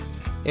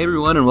Hey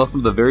everyone, and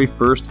welcome to the very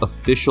first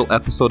official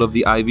episode of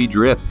the IV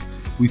Drip.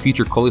 We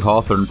feature Culie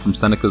Hawthorne from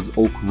Seneca's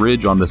Oak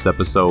Ridge on this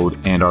episode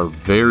and are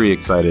very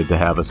excited to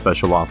have a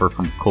special offer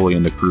from Culie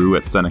and the crew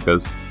at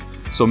Seneca's.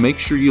 So make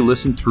sure you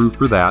listen through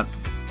for that.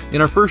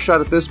 In our first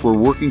shot at this, we're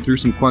working through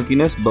some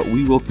clunkiness, but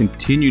we will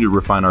continue to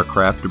refine our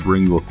craft to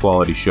bring you a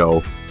quality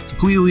show. So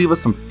please leave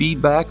us some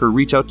feedback or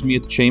reach out to me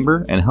at the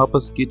chamber and help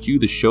us get you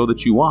the show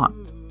that you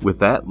want. With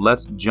that,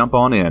 let's jump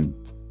on in.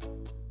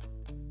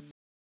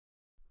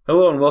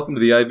 Hello and welcome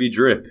to the IV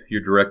Drip,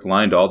 your direct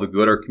line to all the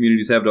good our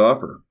communities have to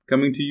offer.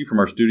 Coming to you from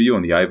our studio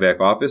in the IVAC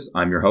office,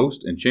 I'm your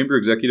host and Chamber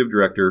Executive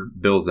Director,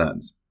 Bill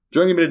Zenz.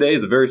 Joining me today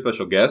is a very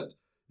special guest.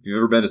 If you've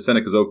ever been to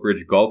Seneca's Oak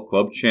Ridge Golf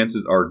Club,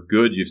 chances are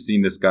good you've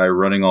seen this guy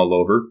running all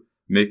over,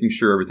 making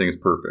sure everything is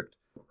perfect.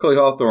 Culie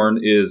Hawthorne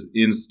is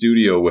in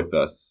studio with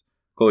us.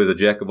 Culie is a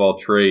jack of all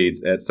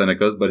trades at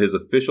Seneca's, but his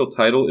official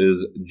title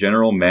is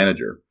General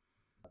Manager.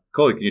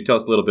 Culie, can you tell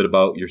us a little bit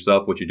about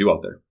yourself, what you do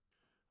out there?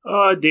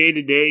 Day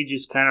to day,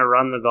 just kind of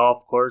run the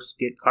golf course,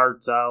 get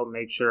carts out,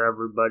 make sure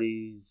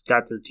everybody's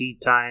got their tee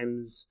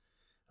times,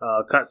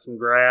 cut some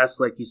grass.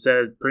 Like you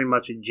said, pretty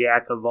much a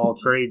jack of all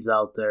trades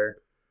out there.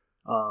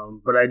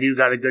 But I do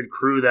got a good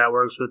crew that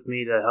works with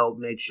me to help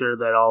make sure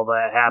that all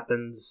that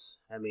happens.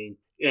 I mean,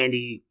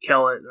 Andy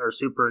Kellett, our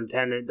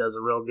superintendent, does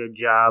a real good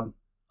job.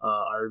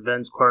 Our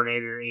events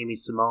coordinator, Amy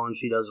Simone,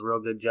 she does a real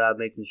good job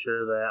making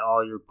sure that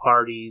all your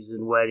parties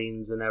and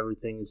weddings and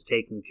everything is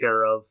taken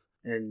care of.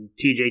 And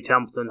TJ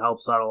Templeton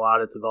helps out a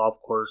lot at the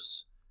golf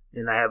course.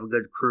 And I have a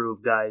good crew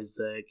of guys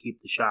that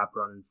keep the shop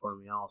running for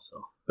me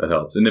also. That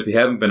helps. And if you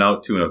haven't been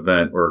out to an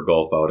event or a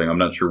golf outing, I'm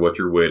not sure what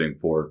you're waiting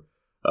for.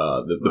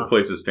 The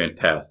place is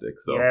fantastic.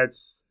 So yeah,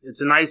 it's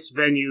a nice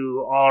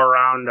venue all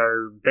around.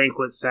 Our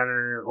banquet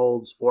center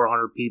holds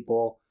 400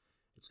 people.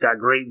 It's got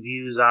great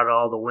views out of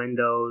all the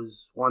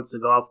windows. Once the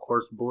golf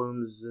course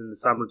blooms in the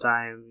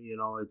summertime,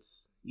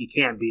 you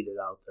can't beat it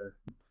out there.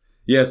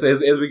 Yes, as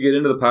we get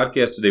into the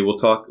podcast today, we'll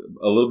talk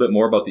a little bit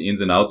more about the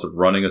ins and outs of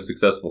running a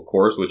successful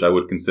course, which I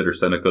would consider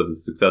Seneca's a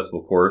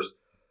successful course,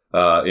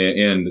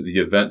 and the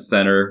event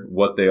center,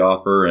 what they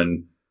offer,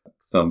 and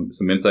some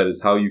insight as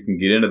how you can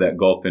get into that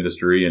golf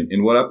industry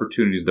and what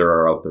opportunities there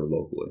are out there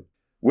locally.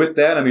 With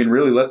that,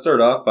 really, let's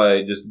start off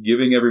by just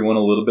giving everyone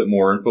a little bit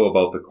more info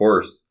about the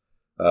course.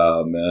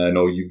 And I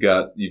know you've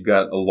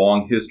got a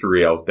long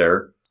history out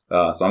there,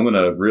 so I'm going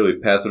to really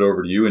pass it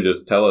over to you and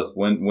just tell us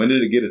when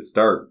did it get its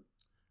start?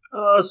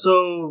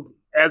 So,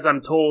 as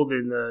I'm told,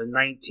 in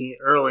the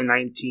early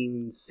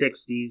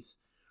 1960s,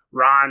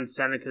 Ron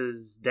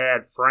Seneca's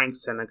dad, Frank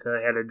Seneca,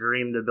 had a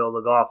dream to build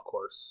a golf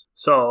course.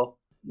 So,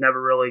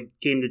 never really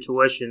came to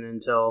tuition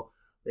until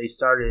they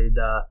started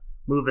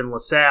moving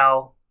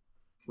LaSalle.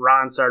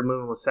 Ron started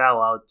moving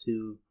LaSalle out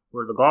to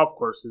where the golf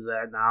course is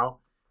at now,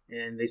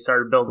 and they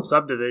started building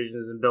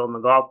subdivisions and building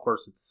the golf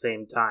course at the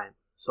same time.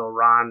 So,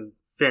 Ron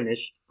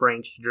finished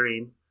Frank's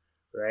dream,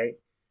 right?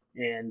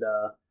 And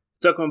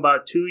took them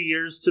about 2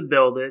 years to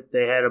build it.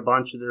 They had a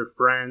bunch of their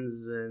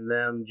friends and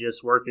them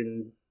just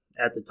working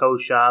at the tow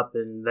shop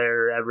and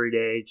there every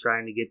day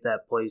trying to get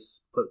that place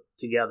put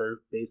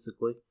together,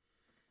 basically.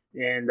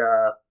 And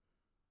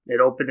it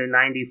opened in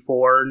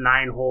 94,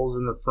 9 holes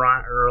in the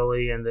front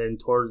early, and then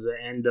towards the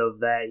end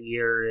of that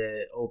year,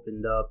 it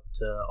opened up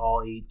to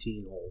all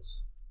 18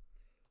 holes.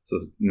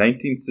 So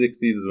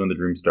 1960s is when the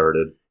dream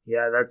started.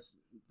 Yeah,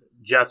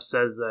 Jeff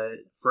says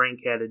that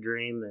Frank had a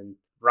dream, and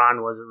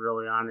Ron wasn't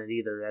really on it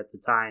either at the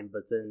time,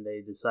 but then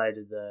they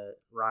decided that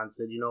Ron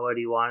said, you know what,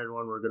 he wanted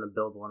one, we're going to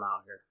build one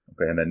out here.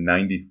 Okay, and then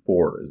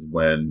 94 is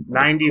when...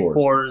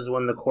 94 is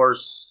when the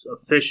course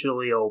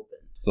officially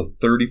opened. So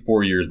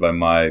 34 years by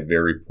my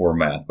very poor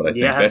math, but I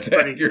think that's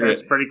accurate.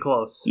 That's pretty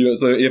close.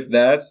 So if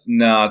that's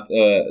not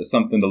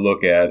something to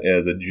look at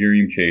as a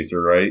dream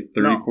chaser, right?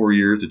 34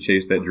 years to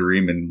chase that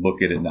dream and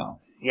look at it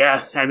now.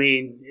 Yeah,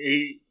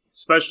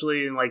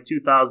 especially in like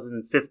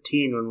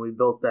 2015 when we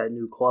built that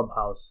new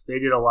clubhouse. They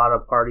did a lot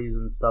of parties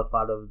and stuff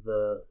out of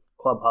the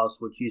clubhouse,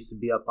 which used to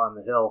be up on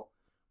the hill.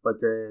 But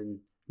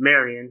then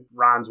Marion,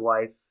 Ron's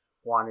wife,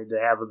 wanted to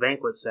have a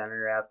banquet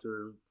center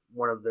after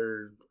one of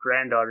their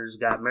granddaughters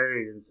got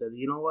married and said,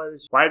 you know what,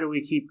 why do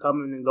we keep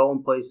coming and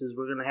going places?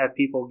 We're going to have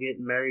people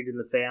getting married in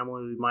the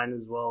family. We might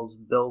as well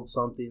build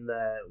something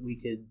that we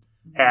could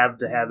have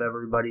to have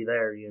everybody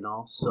there,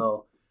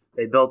 So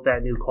they built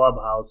that new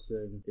clubhouse,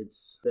 and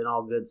it's been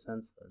all good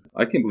since then.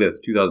 I can't believe it's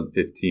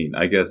 2015.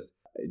 I guess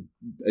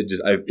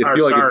I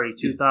feel like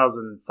it's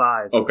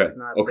 2005. Okay,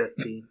 not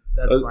 15.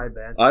 That's my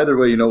bad. Either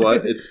way, you know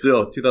what? It's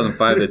still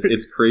 2005.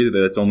 It's crazy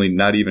that it's only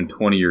not even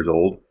 20 years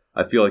old.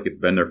 I feel like it's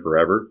been there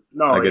forever.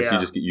 I guess you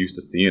just get used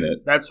to seeing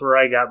it. That's where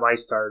I got my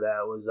start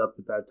at. Was up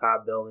at that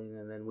top building,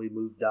 and then we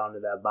moved down to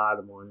that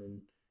bottom one,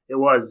 and it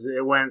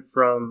went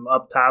from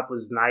up top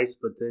was nice,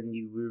 but then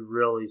we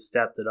really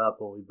stepped it up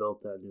when we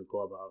built that new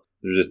clubhouse.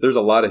 There's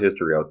a lot of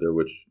history out there,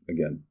 which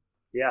again,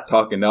 yeah,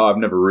 talking now I've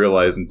never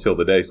realized until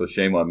today. So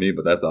shame on me,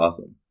 but that's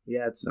awesome.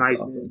 Yeah, it's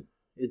nice. Awesome.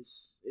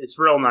 It's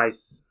real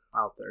nice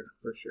out there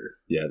for sure.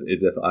 Yeah,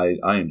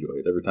 I enjoy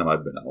it every time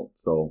I've been out.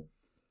 So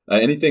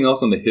Anything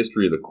else on the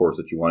history of the course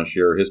that you want to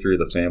share? History of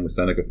the family,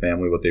 Seneca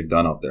family, what they've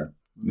done out there?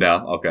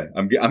 No, okay.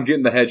 I'm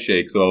getting the head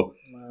shake, so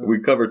we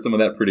covered some of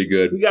that pretty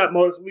good. We got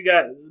most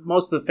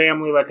of the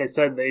family. Like I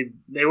said,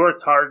 they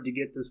worked hard to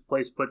get this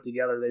place put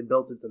together. They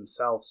built it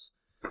themselves,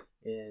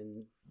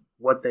 and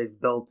what they've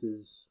built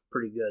is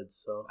pretty good.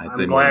 So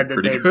I'm glad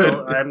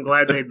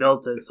they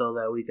built it so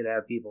that we could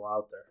have people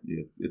out there.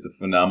 Yeah, it's a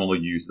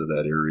phenomenal use of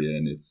that area,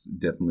 and it's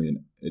definitely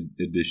an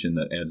addition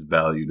that adds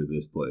value to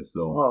this place.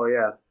 So, oh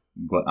yeah,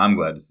 I'm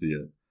glad to see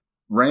it.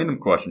 Random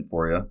question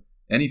for you: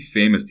 any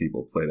famous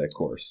people play that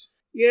course?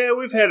 Yeah,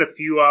 we've had a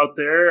few out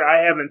there.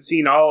 I haven't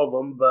seen all of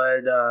them,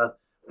 but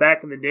back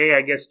in the day,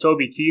 I guess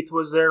Toby Keith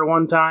was there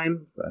one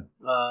time. Okay.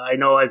 I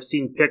know I've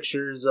seen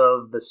pictures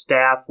of the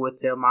staff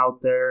with him out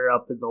there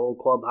up at the old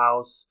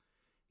clubhouse.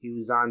 He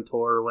was on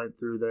tour, went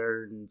through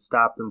there and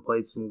stopped and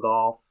played some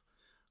golf.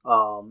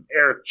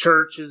 Eric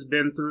Church has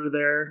been through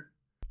there.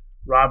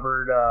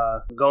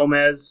 Robert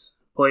Gomez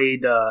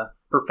played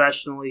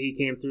professionally.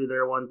 He came through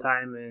there one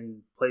time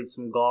and played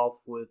some golf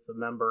with a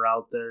member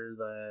out there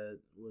that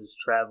was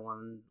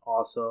traveling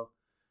also.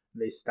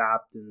 They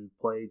stopped and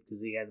played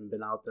because he hadn't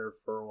been out there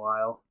for a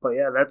while. But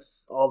yeah,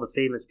 that's all the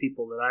famous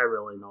people that I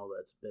really know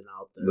that's been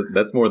out there.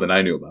 That's more than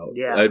I knew about.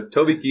 Yeah.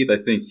 Toby Keith,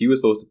 I think he was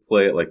supposed to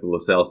play at like the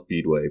LaSalle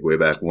Speedway way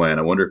back when.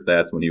 I wonder if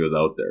that's when he was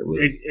out there.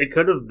 It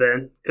could have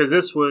been, because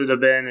this would have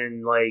been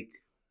in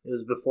it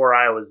was before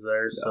I was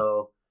there. Yeah.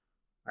 So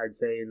I'd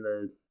say in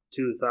the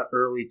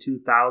early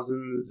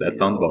 2000s. That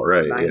sounds about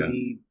right.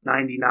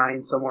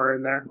 99, somewhere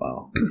in there.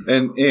 Wow.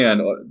 And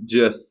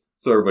just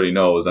so everybody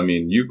knows, I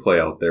mean, you play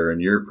out there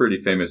and you're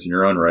pretty famous in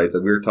your own right.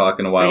 We were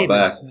talking a while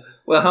back.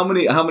 Well, how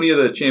many of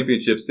the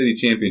city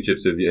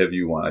championships have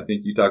you won? I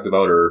think you talked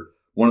about, or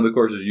one of the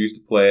courses you used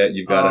to play at.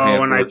 You've got a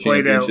handful of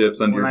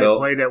championships under your belt.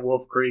 When I played at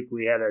Wolf Creek,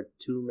 we had a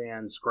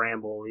 2-man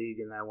scramble league,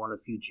 and I won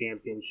a few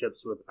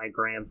championships with my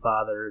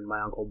grandfather and my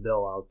Uncle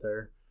Bill out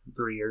there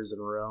 3 years in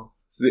a row.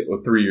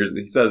 3 years.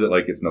 He says it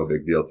like it's no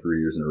big deal. 3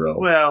 years in a row.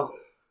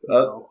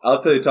 Well,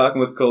 I'll tell you, talking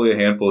with Culie a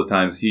handful of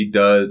times, he's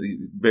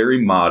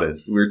very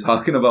modest. We were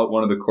talking about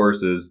one of the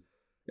courses,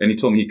 and he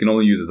told me he can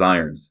only use his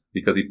irons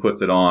because he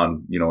puts it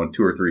on, in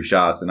 2 or 3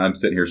 shots, and I'm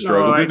sitting here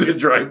struggling to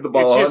drive the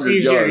ball 100 yards.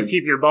 It's just easier to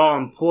keep your ball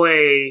in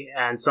play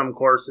on some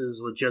courses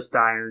with just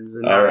irons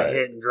and not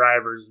hitting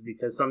drivers,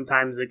 because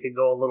sometimes it could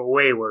go a little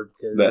wayward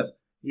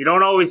because you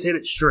don't always hit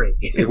it straight.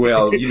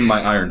 Well, even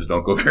my irons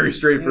don't go very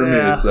straight for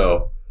me,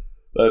 so...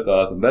 That's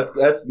awesome. That's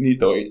neat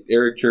though.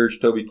 Eric Church,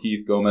 Toby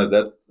Keith, Gomez.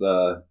 That's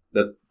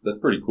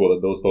pretty cool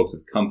that those folks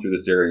have come through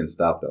this area and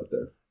stopped out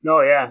there.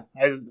 No, yeah,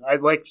 I'd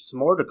like some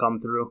more to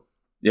come through.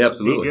 Yeah,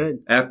 absolutely. Be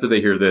good. After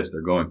they hear this,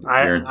 they're going to.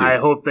 I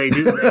hope they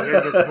do. They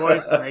hear this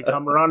voice and they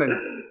come running.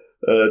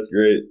 That's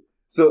great.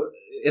 So,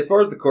 as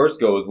far as the course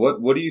goes,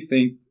 what do you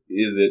think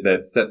is it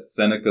that sets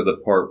Seneca's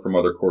apart from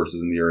other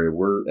courses in the area?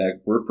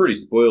 We're pretty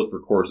spoiled for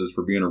courses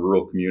for being a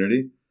rural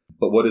community.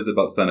 But what is it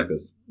about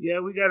Seneca's? Yeah,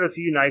 we got a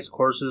few nice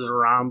courses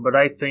around, but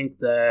I think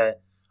that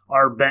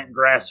our bent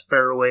grass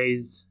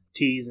fairways,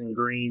 tees, and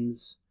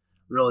greens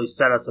really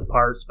set us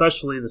apart,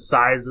 especially the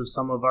size of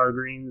some of our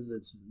greens.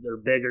 They're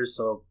bigger,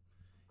 so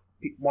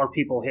more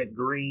people hit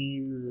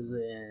greens,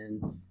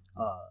 and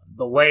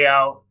the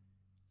layout.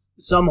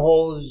 Some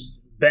holes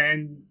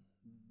bend.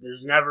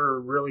 There's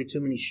never really too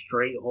many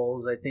straight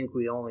holes. I think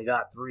we only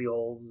got 3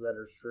 holes that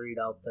are straight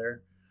out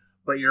there.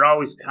 But you're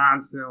always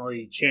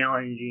constantly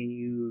challenging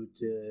you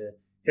to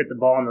hit the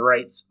ball in the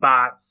right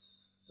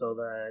spots so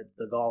that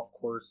the golf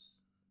course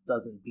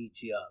doesn't beat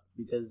you up.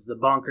 Because the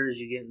bunkers,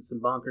 you get in some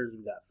bunkers.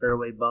 We got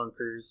fairway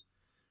bunkers.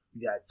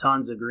 We got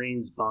tons of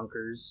greens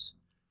bunkers,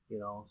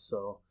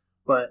 so.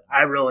 But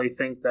I really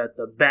think that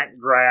the bent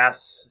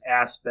grass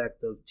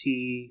aspect of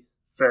tee,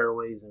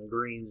 fairways, and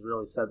greens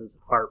really sets us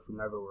apart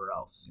from everywhere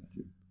else.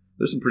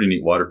 There's some pretty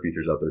neat water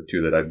features out there,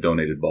 too, that I've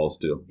donated balls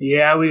to.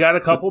 Yeah, we got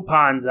a couple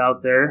ponds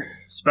out there,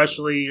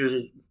 especially your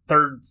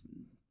third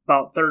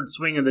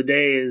swing of the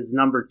day is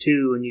number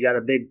 2, and you got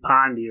a big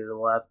pond to your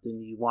left,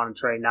 and you want to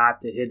try not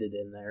to hit it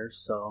in there.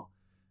 So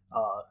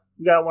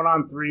we got one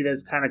on 3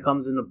 that kind of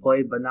comes into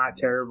play, but not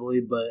terribly.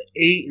 But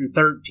 8 and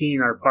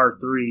 13 are par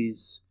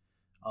 3s.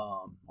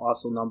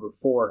 Also, number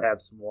 4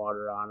 have some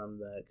water on them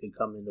that could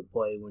come into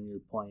play when you're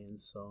playing.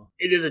 So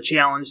it is a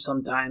challenge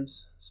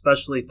sometimes,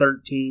 especially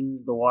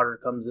 13. The water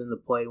comes into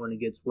play when it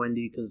gets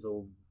windy because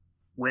the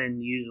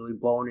wind usually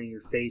blowing in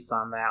your face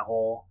on that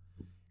hole.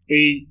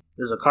 8,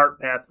 there's a cart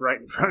path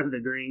right in front of the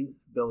green.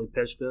 Billy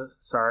Pishka,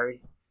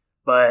 sorry.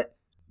 But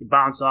you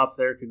bounce off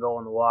there, could go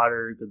in the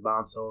water, you could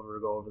bounce over,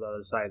 go over the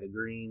other side of the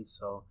green.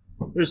 So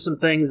there's some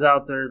things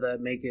out there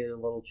that make it a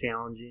little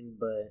challenging,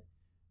 but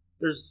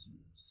there's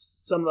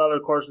some of the other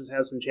courses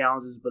have some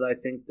challenges, but I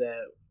think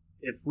that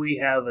if we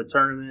have a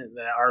tournament,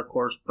 that our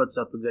course puts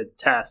up a good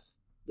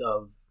test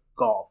of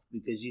golf,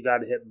 because you got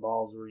to hit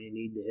balls where you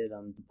need to hit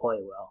them to play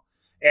well.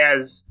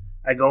 As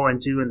I go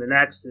into in the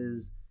next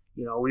is,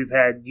 we've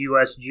had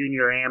U.S.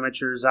 junior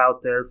amateurs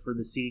out there for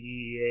the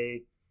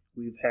CGA.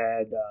 We've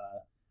had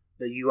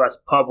the U.S.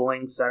 Pub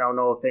Links. I don't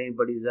know if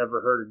anybody's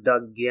ever heard of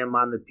Doug Gim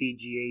on the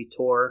PGA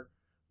Tour,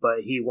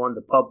 But he won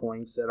the Pup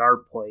Links at our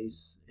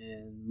place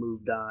and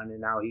moved on, and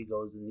now he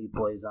goes and he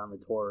plays on the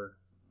tour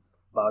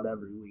about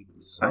every week.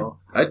 So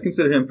I'd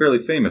consider him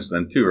fairly famous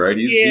then too, right?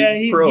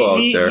 He's pro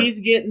out there. He's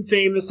getting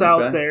famous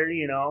out there,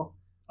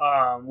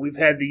 We've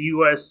had the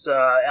U.S.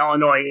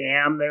 Illinois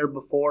Am there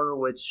before,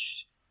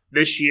 which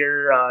this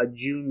year,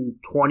 June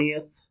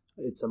 20th,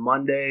 it's a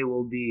Monday,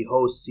 we'll be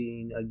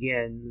hosting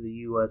again the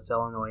U.S.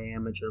 Illinois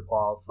Amateur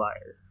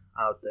Qualifier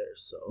out there.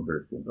 So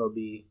very cool. It'll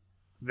be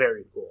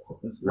very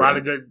cool. A lot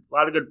of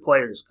good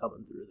players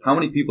coming through there. How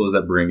many people does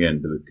that bring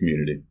into the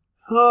community?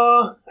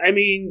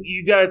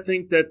 You got to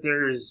think that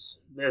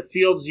the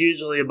field's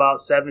usually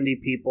about 70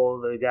 people.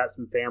 They got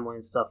some family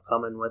and stuff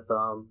coming with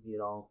them.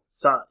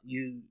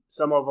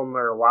 Some of them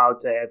are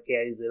allowed to have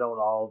caddies. They don't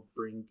all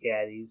bring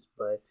caddies,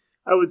 but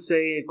I would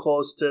say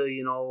close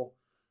to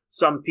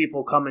some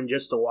people coming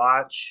just to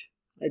watch.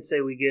 I'd say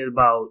we get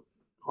about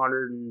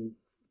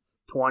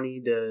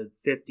 120 to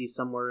 50,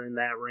 somewhere in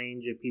that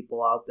range of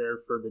people out there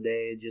for the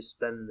day, just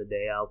spending the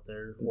day out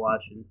there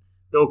watching.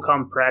 They'll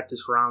come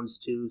practice rounds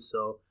too,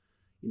 so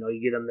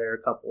you get them there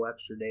a couple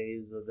extra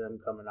days of them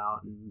coming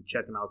out and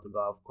checking out the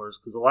golf course,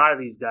 because a lot of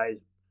these guys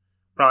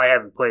probably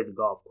haven't played the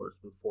golf course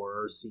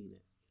before or seen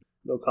it.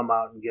 They'll come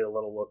out and get a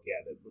little look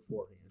at it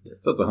beforehand.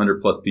 So it's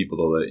 100+ people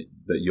though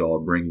that you all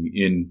are bringing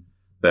in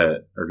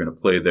that are going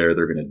to play there.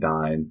 They're going to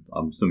dine.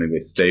 I'm assuming they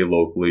stay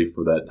locally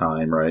for that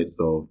time, right?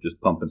 So just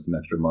pumping some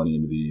extra money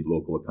into the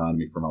local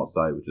economy from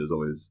outside, which is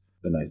always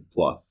a nice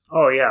plus.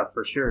 Oh yeah,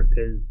 for sure,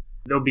 because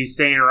they'll be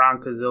staying around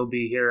because they'll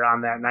be here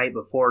on that night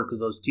before, because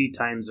those tee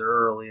times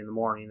are early in the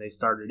morning. They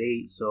start at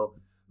 8, so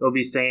they'll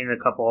be staying in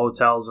a couple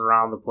hotels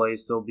around the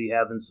place. They'll be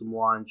having some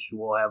lunch.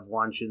 We'll have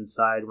lunch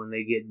inside. When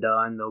they get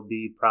done, they'll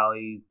be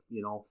probably,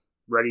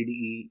 ready to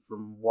eat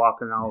from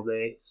walking all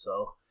day.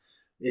 So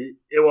it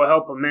will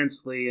help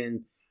immensely,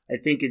 and I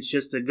think it's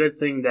just a good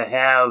thing to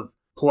have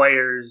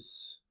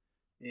players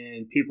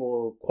and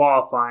people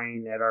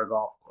qualifying at our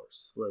golf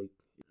course.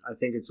 I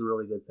think it's a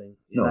really good thing.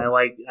 No.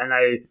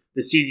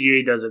 The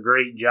CGA does a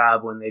great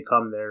job when they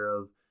come there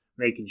of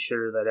making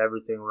sure that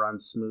everything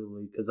runs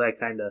smoothly, because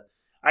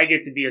I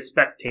get to be a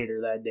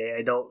spectator that day.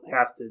 I don't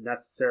have to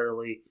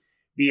necessarily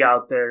be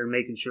out there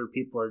making sure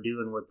people are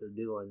doing what they're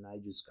doing. I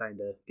just kind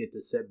of get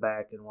to sit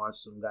back and watch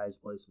some guys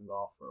play some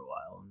golf for a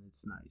while, and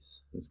it's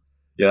nice.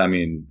 Yeah,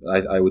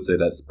 I would say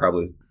that's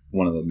probably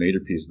one of the major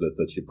pieces that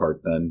sets you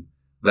apart then.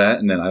 That,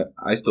 and then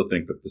I still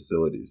think the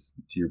facilities,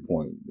 to your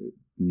point,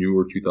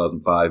 newer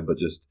 2005, but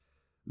just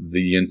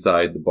the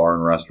inside, the bar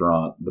and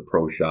restaurant, the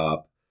pro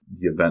shop,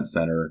 the event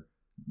center,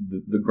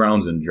 the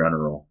grounds in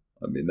general.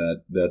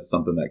 That's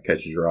something that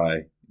catches your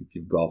eye if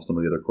you've golfed some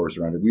of the other courses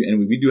around it.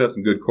 We do have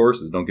some good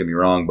courses, don't get me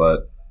wrong,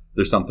 but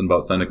there's something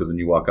about Seneca's when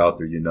you walk out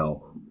there,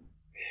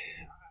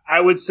 I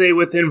would say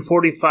within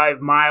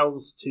 45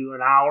 miles to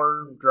an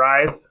hour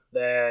drive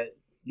that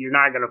you're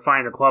not going to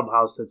find a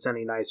clubhouse that's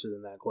any nicer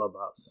than that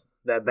clubhouse.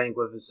 That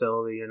banquet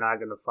facility, you're not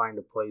going to find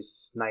a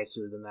place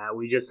nicer than that.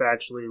 We just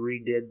actually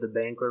redid the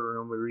banquet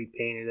room. We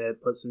repainted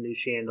it, put some new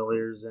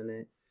chandeliers in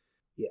it.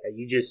 Yeah,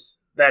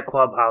 that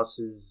clubhouse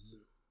is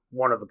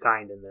one of a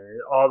kind in there.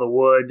 All the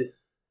wood,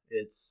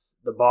 it's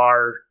the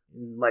bar.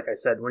 And like I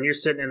said, when you're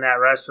sitting in that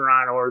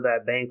restaurant or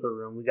that banquet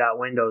room, we got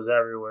windows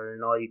everywhere,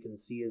 and all you can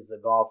see is the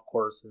golf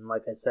course. And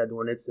like I said,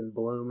 when it's in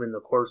bloom and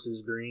the course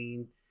is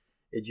green,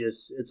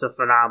 it's a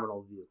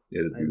phenomenal view.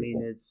 It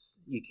is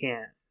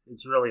beautiful.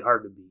 It's really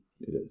hard to beat.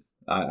 It is.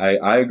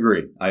 I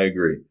agree.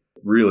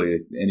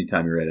 Really,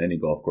 anytime you're at any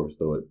golf course,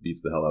 though, it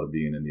beats the hell out of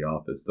being in the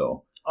office.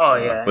 So. Oh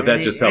yeah, but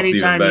that just helps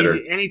even better.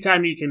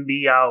 Anytime you can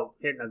be out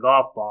hitting a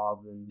golf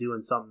ball and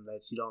doing something that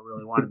you don't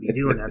really want to be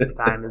doing at the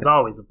time is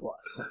always a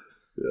plus.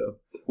 Yeah.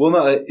 Well,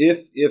 now,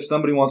 if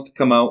somebody wants to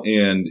come out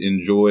and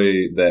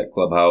enjoy that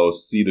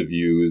clubhouse, see the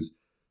views,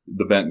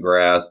 the bent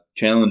grass,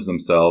 challenge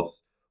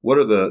themselves, what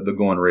are the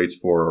going rates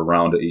for a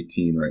round of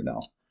 18 right now?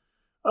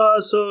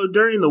 So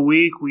during the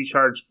week, we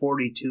charge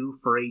 $42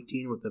 for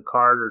 18 with the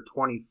cart, or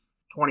 $25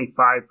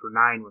 for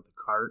 9 with the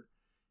cart.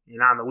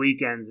 And on the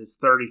weekends, it's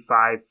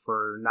 $35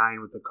 for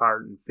 9 with the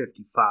cart and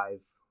 $55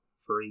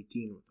 for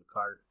 18 with the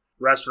cart.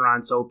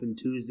 Restaurants open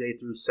Tuesday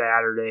through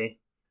Saturday.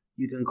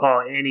 You can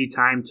call any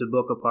time to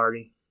book a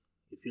party.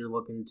 If you're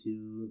looking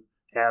to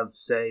have,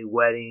 say,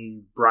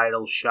 wedding,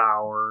 bridal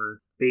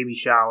shower, baby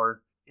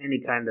shower,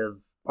 any kind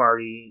of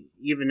party,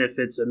 even if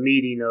it's a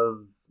meeting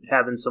of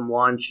having some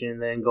lunch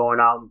and then going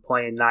out and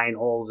playing 9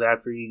 holes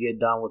after you get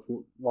done with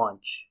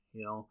lunch,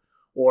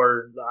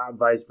 or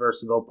vice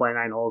versa, go play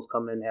 9 holes,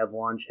 come in, have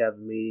lunch, have a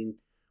meeting.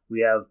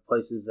 We have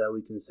places that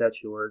we can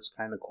set you where it's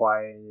kind of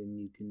quiet and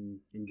you can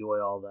enjoy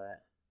all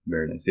that.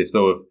 Very nice. Yeah,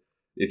 so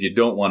if you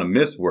don't want to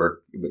miss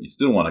work, but you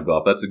still want to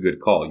golf, that's a good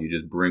call. You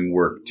just bring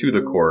work to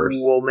the course.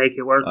 We'll make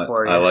it work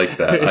for you. I like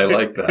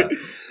that.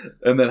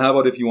 And then how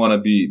about if you want to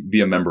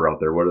be a member out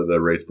there? What are the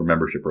rates for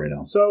membership right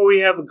now? So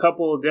we have a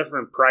couple of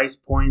different price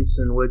points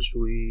in which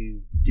we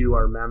do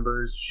our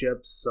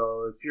memberships.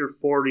 So if you're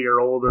 40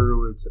 or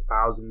older, it's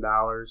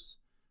 $1,000.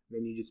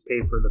 Then you just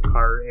pay for the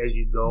cart as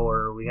you go,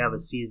 or we have a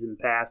season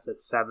pass at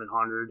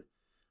 $700.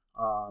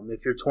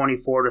 If you're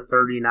 24 to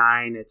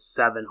 39, it's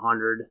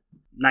 700.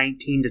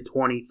 19 to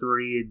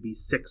 23, it'd be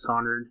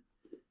 600.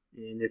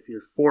 And if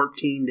you're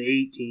 14 to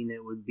 18,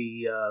 it would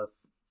be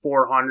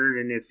 400.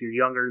 And if you're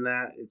younger than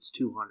that, it's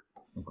 200.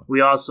 Okay.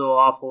 We also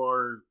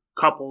offer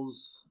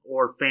couples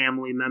or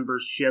family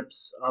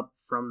memberships up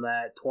from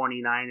that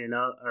 29 and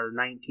up or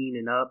 19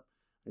 and up.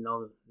 I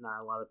know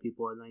not a lot of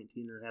people at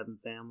 19 are having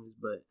families,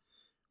 but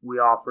we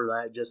offer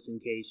that just in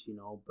case,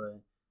 but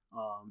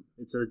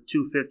it's a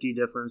 $250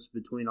 difference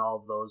between all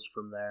of those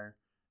from there.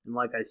 And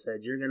like I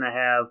said, you're going to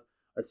have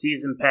a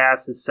season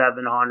pass is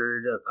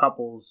 700, a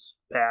couples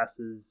pass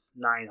is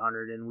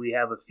 900, and we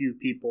have a few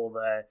people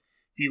that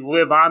if you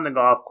live on the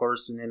golf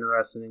course and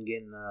interested in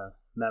getting a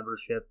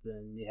membership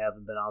and you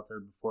haven't been out there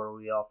before,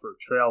 we offer a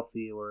trail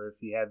fee, or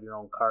if you have your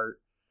own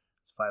cart,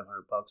 it's $500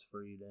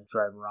 for you to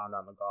drive around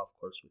on the golf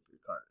course with your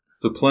cart.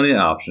 So plenty of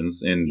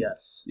options, and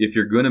yes, if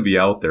you're going to be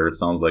out there, it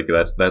sounds like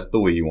that's the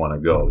way you want to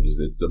go. Just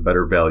it's a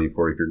better value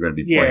for you if you're going to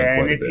be playing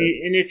quite a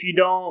bit. And if you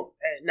don't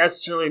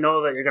necessarily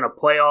know that you're going to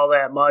play all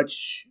that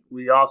much,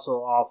 we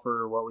also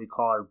offer what we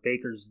call our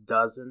Baker's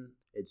Dozen.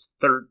 It's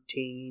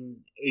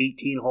 13,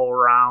 18-hole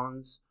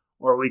rounds,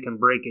 or we can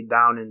break it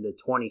down into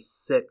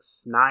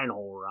 26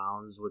 9-hole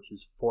rounds, which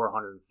is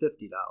 $450.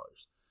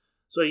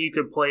 So you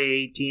could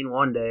play 18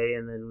 one day,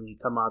 and then when you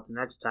come out the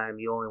next time,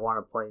 you only want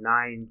to play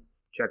 9,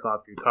 check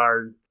off your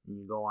card, and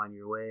you go on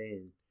your way.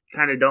 And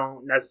kind of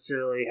don't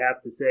necessarily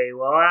have to say,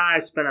 well, I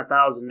spent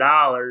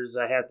 $1,000.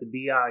 I have to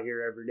be out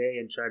here every day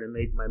and try to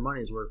make my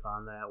money's worth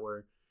on that,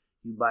 where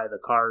you buy the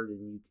card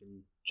and you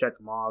can check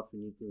them off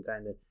and you can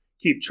kind of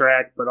keep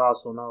track, but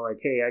also know, like,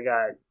 hey, I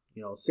got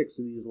 6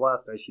 of these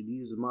left. I should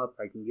use them up.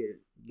 I can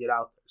get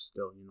out there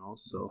still,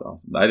 So that's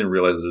awesome. I didn't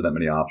realize there's that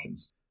many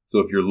options. So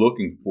if you're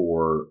looking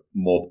for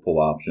multiple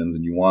options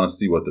and you want to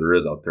see what there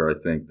is out there, I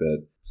think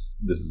that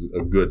this is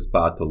a good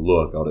spot to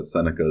look out at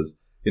Seneca's.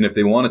 And if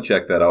they want to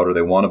check that out or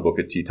they want to book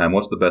a tee time,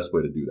 what's the best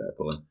way to do that,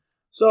 Culie?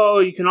 So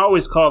you can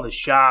always call the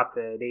shop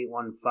at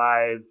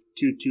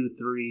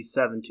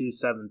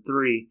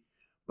 815-223-7273.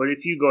 But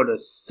if you go to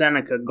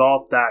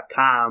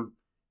SenecaGolf.com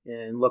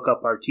and look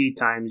up our tee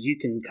times, you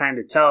can kind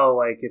of tell,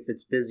 like, if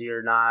it's busy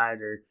or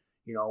not, or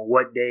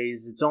what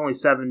days. It's only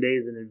 7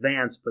 days in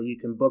advance, but you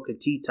can book a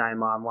tee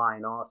time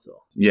online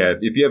also. Yeah,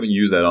 if you haven't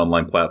used that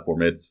online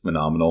platform, it's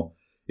phenomenal.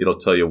 It'll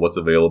tell you what's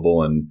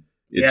available, and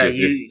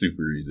it's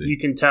super easy. You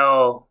can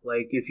tell,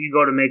 like, if you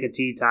go to make a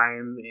tee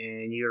time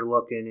and you're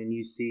looking and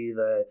you see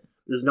that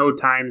there's no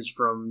times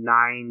from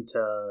 9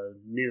 to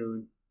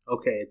noon,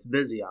 okay, it's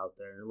busy out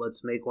there.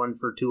 Let's make one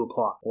for 2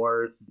 o'clock.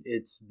 Or if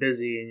it's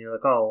busy and you're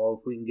like, oh, well,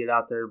 if we can get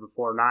out there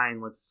before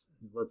 9, let's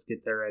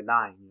get there at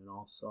 9,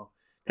 So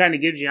kind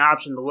of gives you an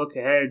option to look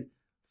ahead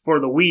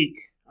for the week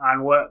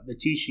on what the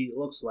tee sheet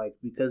looks like,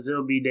 because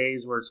there'll be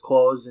days where it's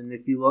closed, and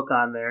if you look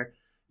on there,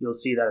 you'll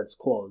see that it's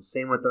closed.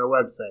 Same with our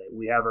website.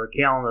 We have our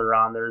calendar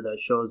on there that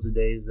shows the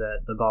days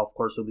that the golf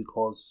course will be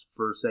closed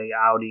for, say,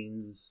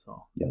 outings.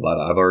 So yeah,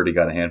 I've already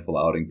got a handful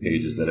of outing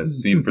pages that I've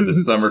seen for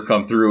this summer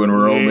come through, and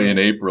we're only in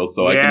April,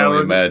 so I can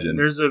only imagine.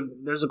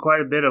 There's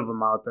quite a bit of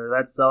them out there.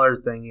 That's the other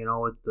thing,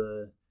 with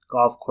the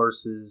golf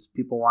courses,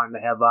 people wanting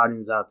to have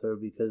outings out there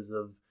because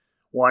of,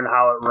 one,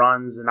 how it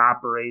runs and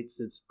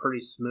operates. It's pretty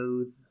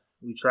smooth.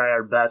 We try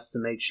our best to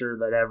make sure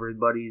that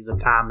everybody's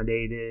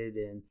accommodated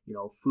and,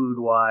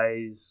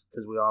 food-wise,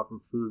 because we offer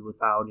food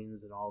with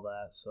outings and all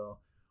that. So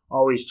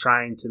always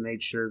trying to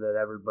make sure that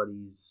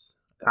everybody's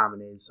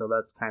accommodated. So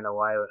that's kind of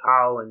why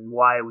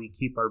we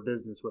keep our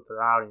business with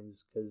our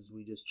outings, because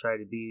we just try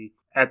to be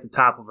at the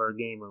top of our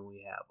game when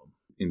we have them.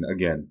 And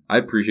again, I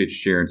appreciate you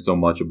sharing so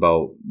much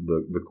about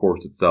the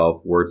course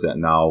itself, where it's at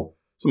now,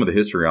 some of the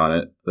history on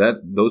it.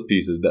 Those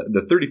pieces,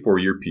 the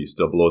 34-year piece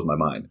still blows my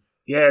mind.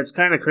 Yeah, it's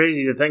kind of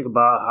crazy to think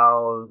about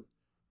how,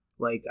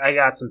 like, I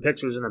got some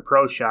pictures in the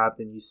pro shop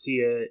and you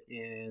see it,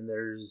 and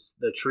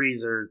the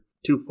trees are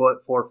 2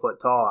 foot, 4 foot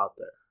tall out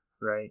there,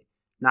 right?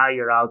 Now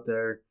you're out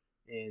there,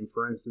 and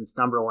for instance,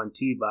 number 1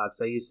 tee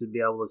box, I used to be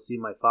able to see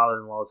my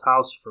father-in-law's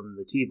house from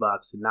the tee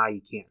box, and now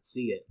you can't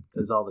see it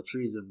because all the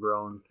trees have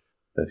grown.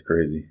 That's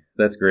crazy.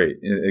 That's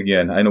great. And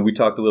again, I know we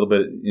talked a little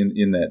bit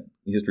in that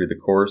history of the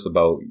course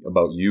about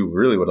you.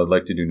 Really, what I'd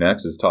like to do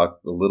next is talk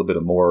a little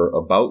bit more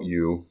about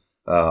you.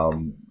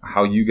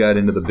 How you got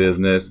into the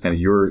business, kind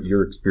of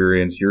your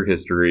experience, your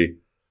history,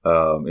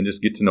 and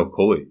just get to know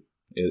Culie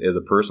as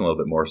a person a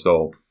little bit more.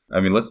 So,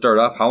 I mean, let's start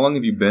off. How long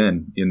have you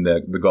been in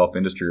the golf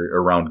industry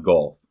around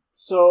golf?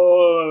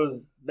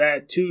 So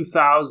that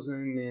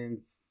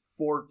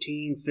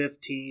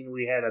 2014-15,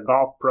 we had a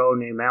golf pro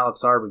named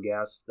Alex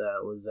Arbogast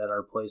that was at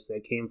our place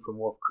that came from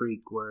Wolf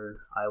Creek, where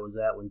I was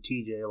at when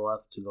TJ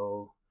left to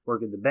go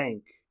work at the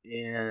bank.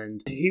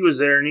 And he was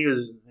there, and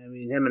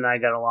him and I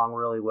got along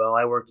really well.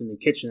 I worked in the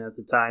kitchen at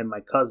the time. My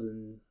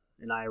cousin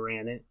and I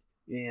ran it.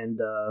 And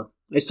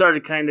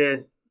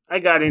I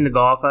got into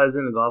golf. I was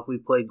into golf. We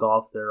played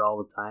golf there all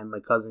the time.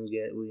 My cousin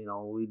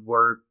we'd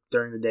work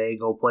during the day,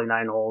 go play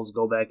 9 holes,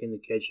 go back in the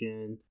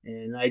kitchen.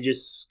 And I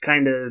just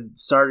kind of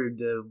started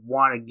to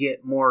want to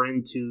get more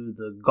into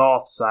the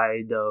golf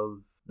side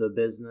of the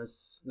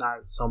business,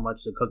 not so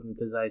much the cooking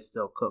because I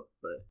still cook,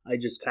 but I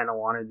just kind of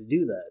wanted to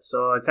do that.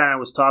 So I kind of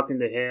was talking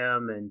to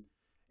him, and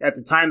at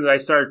the time that I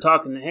started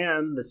talking to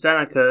him, the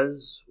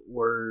Senecas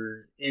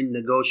were in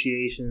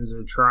negotiations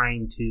or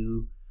trying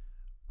to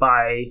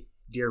buy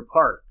Deer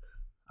Park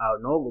out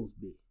in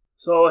Oglesby.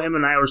 So him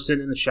and I were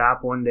sitting in the shop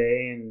one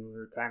day, and we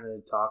were kind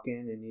of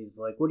talking, and he's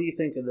like, what do you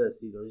think of this?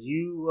 He goes,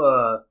 you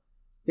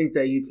think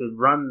that you could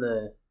run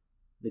the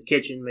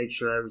kitchen, make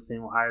sure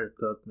everything will hire a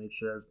cook, make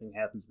sure everything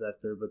happens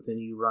back there, but then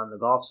you run the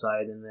golf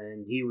side, and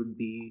then he would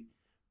be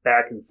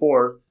back and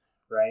forth,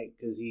 right?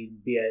 Because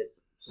he'd be at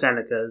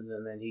Seneca's,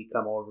 and then he'd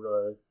come over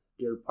to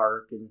Deer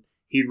Park, and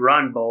he'd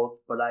run both,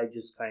 but I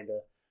just kind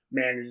of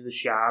manage the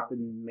shop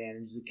and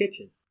manage the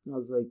kitchen. And I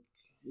was like,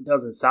 it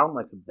doesn't sound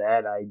like a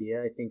bad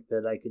idea. I think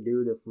that I could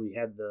do it if we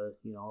had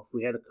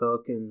a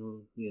cook,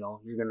 and,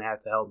 you're going to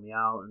have to help me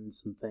out and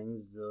some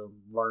things to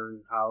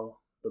learn how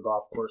the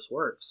golf course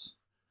works.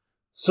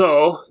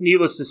 So,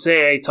 needless to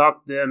say, I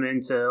talked them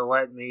into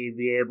letting me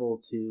be able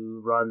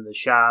to run the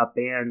shop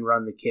and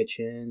run the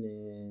kitchen,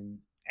 and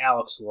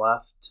Alex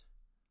left.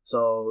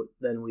 So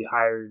then we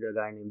hired a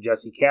guy named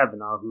Jesse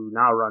Kavanaugh, who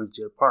now runs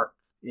Deer Park.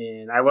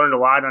 And I learned a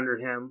lot under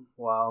him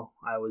while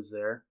I was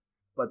there.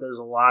 But there's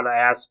a lot of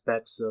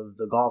aspects of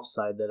the golf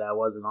side that I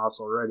wasn't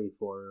also ready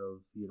for, of,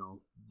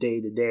 day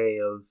to day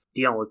of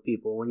dealing with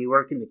people. When you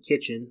work in the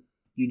kitchen,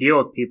 you deal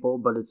with people,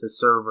 but it's a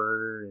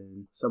server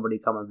and somebody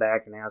coming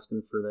back and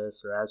asking for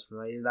this or asking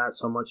for that. You're not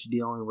so much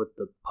dealing with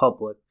the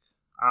public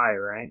eye,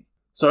 right?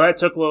 So that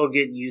took a little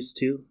getting used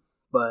to.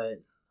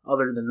 But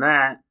other than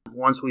that,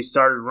 once we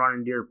started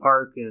running Deer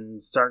Park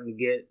and starting to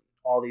get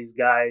all these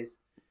guys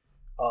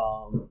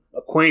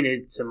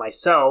acquainted to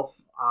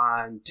myself,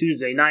 on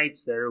Tuesday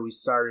nights there, we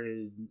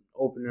started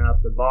opening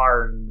up the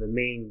bar, and the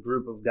main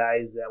group of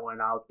guys that went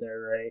out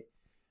there, right,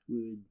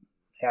 we would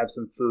have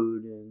some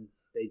food, and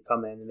they'd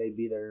come in and they'd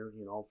be there,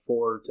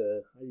 4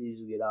 to, I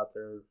usually get out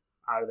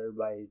of there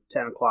by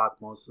 10 o'clock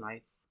most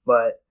nights,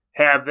 but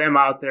have them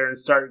out there and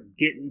start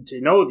getting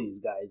to know these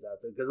guys out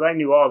there, because I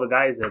knew all the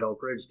guys at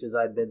Oak Ridge because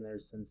I've been there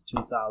since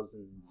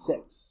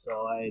 2006,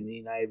 so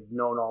I've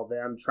known all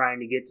them, trying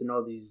to get to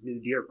know these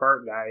new Deer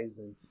Park guys,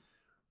 and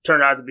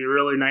turned out to be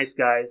really nice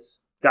guys.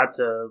 Got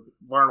to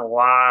learn a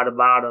lot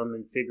about them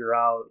and figure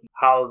out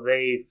how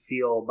they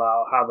feel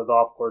about how the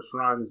golf course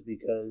runs,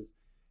 because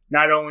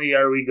not only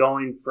are we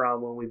going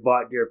from, when we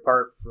bought Deer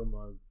Park, from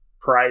a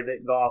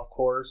private golf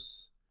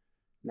course,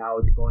 now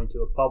it's going to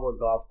a public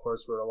golf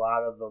course where a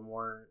lot of them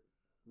weren't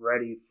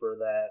ready for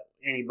that.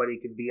 Anybody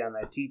could be on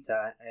that tee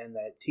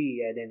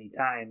at any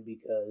time,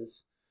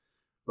 because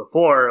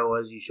before it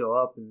was you show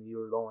up and you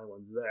were the only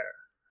ones there.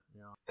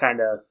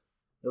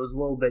 It was a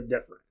little bit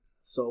different.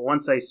 So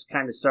once I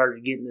kind of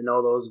started getting to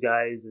know those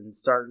guys and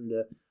starting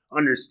to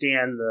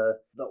understand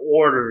the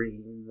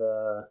ordering,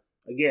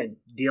 again,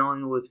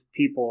 dealing with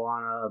people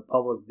on a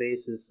public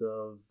basis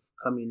of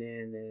coming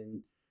in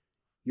and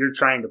you're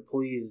trying to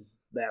please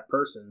that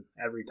person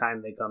every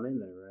time they come in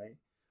there, right?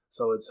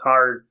 So it's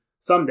hard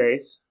some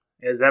days,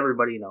 as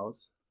everybody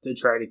knows, to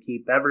try to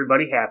keep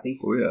everybody happy.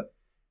 Oh, yeah.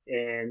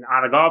 And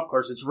on a golf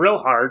course, it's real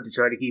hard to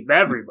try to keep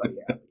everybody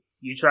happy.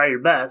 You try your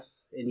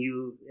best, and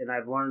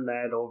I've learned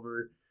that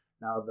over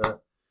now the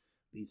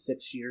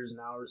 6 years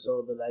now or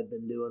so that I've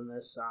been doing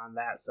this on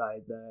that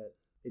side, that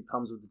it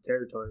comes with the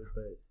territory,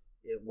 but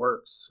it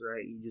works,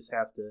 right? You just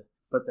have to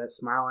put that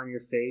smile on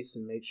your face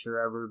and make sure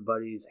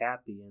everybody's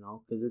happy,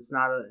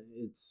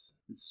 because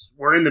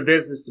we're in the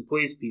business to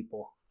please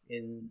people,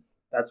 and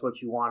that's what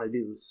you want to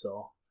do.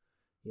 So,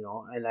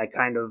 and I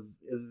kind of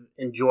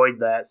enjoyed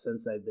that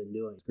since I've been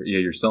doing it. Yeah,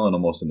 you're selling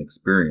almost an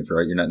experience,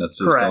 right? You're not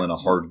necessarily Correct. selling a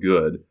hard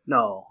good.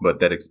 No. But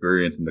that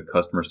experience and the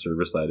customer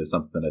service side is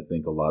something I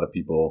think a lot of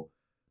people,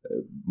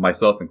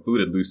 myself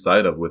included, lose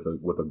sight of with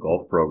a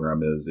golf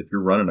program. Is if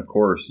you're running a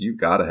course, you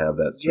got to have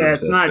that service. Yeah,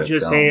 it's not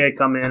just, down. hey, I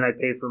come in, I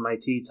pay for my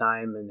tea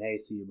time, and hey,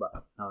 see you bye.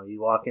 No,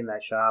 you walk in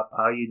that shop,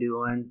 how you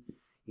doing?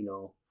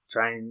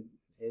 Trying,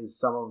 as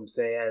some of them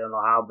say, I don't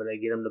know how, but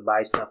I get them to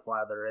buy stuff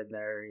while they're in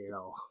there,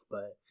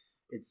 but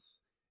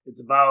it's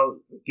about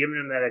giving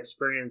them that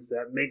experience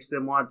that makes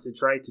them want to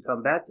try to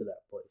come back to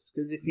that place.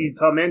 Because if you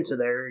come into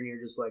there and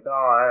you're just like,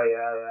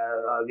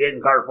 I'm getting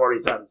card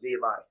 47, see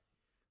you bye.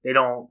 They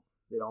don't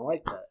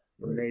like that.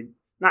 And they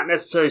not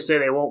necessarily say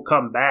they won't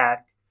come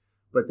back,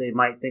 but they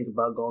might think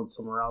about going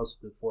somewhere else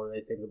before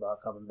they think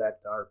about coming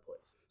back to our place.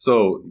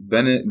 So,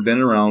 been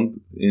around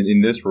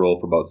in this role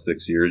for about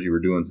 6 years. You were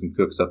doing some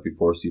cook stuff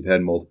before, so you've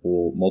had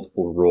multiple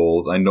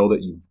roles. I know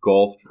that you've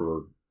golfed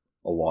for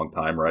a long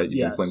time, right?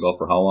 You've been playing golf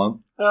for how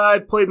long? I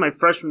played my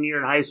freshman year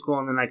in high school,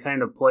 and then I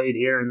kind of played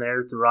here and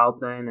there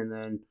throughout then. And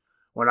then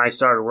when I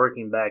started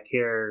working back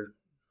here,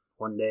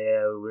 one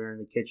day we were in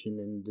the kitchen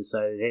and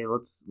decided, hey,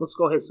 let's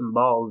go hit some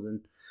balls.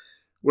 And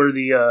we're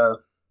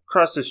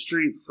across the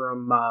street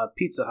from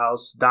Pizza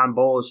House. Don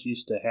Bolus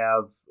used to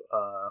have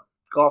a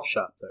golf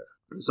shop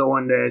there. So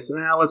one day I said,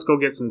 let's go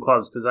get some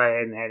clubs, because I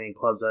hadn't had any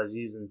clubs. I was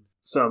using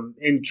some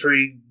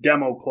Intrigue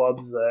demo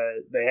clubs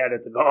that they had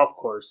at the golf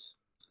course.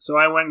 So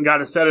I went and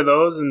got a set of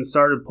those and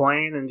started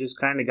playing and just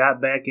kind of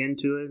got back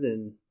into it.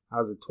 And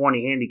I was a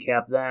 20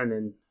 handicap then,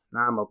 and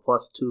now I'm a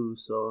 +2.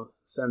 So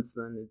since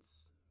then,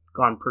 it's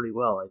gone pretty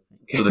well, I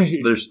think. So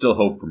there's still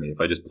hope for me if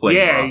I just play.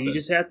 Yeah, you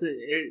just have to.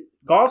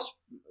 Golf's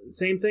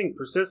same thing: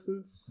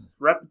 persistence,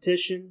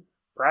 repetition,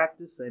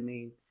 practice. I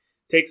mean,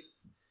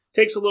 takes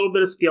a little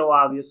bit of skill,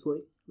 obviously,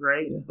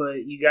 right? Yeah.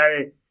 But you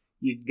gotta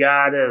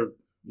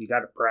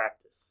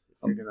practice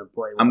if you're gonna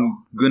play well.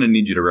 I'm gonna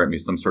need you to write me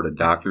some sort of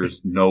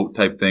doctor's note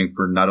type thing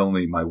for not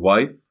only my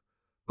wife,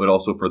 but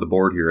also for the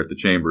board here at the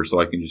chamber,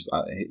 so I can just.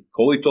 Hey,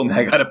 Culie told me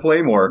I got to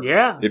play more.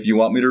 Yeah. If you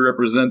want me to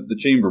represent the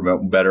chamber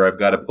better, I've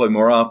got to play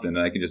more often,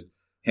 and I can just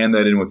hand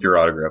that in with your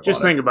autograph.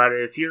 Just think about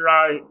it. If you're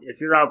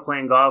out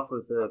playing golf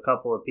with a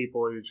couple of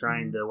people you're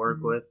trying to work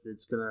with,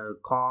 it's gonna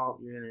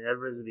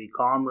everybody's gonna be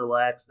calm,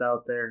 relaxed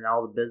out there, and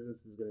all the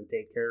business is gonna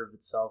take care of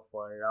itself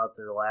while you're out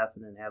there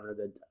laughing and having a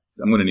good time.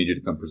 I'm going to need you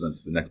to come present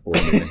to the next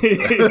board meeting.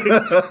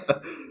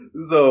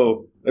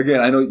 So, again,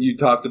 I know you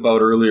talked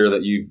about earlier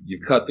that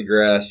you've cut the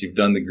grass, you've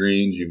done the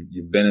greens,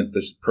 you've been at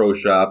the pro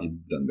shop,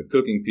 you've done the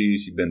cooking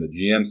piece, you've been the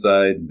GM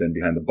side, you've been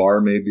behind the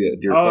bar maybe at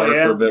Deer Park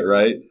for a bit,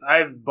 right?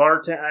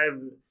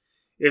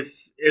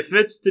 If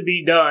it's to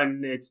be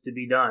done, it's to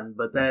be done.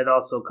 But that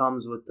also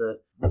comes with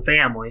the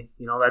family.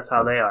 You know, that's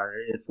how they are.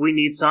 If I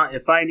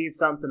need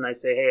something, I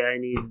say, hey, I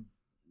need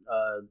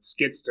a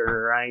skidster,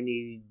 or I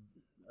need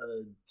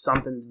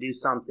something to do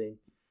something.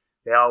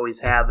 They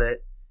always have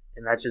it,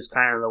 and that's just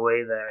kind of the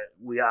way that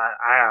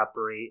I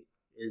operate,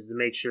 is to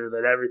make sure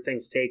that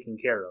everything's taken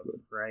care of,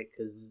 right?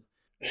 Because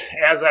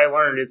as I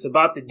learned, it's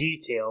about the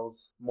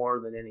details more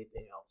than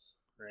anything else,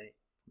 right?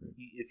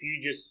 If you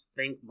just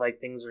think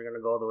like things are going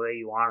to go the way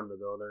you want them to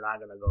go, they're not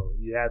going to go.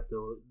 You have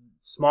to.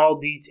 Small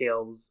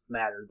details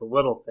matter, the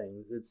little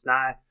things. It's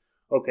not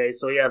okay.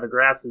 So yeah, the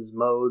grass is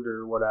mowed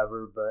or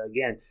whatever, but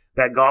again,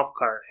 that golf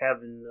cart,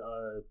 having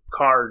a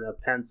card and a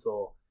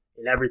pencil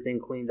and everything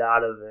cleaned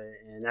out of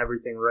it and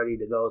everything ready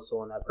to go, so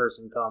when that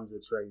person comes,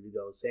 it's ready to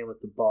go. Same with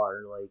the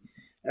bar. Like,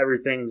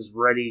 everything's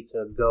ready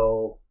to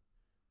go.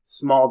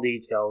 Small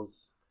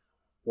details,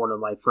 one of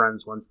my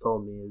friends once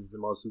told me, is the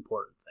most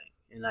important thing,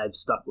 and I've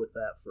stuck with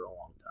that for a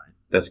long time.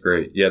 That's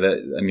great. Yeah,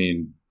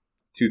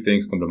 two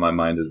things come to my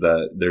mind is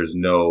that there's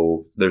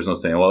no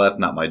saying, well, that's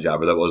not my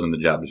job, or that wasn't the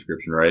job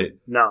description, right?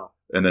 No.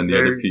 And then the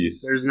other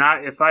piece, there's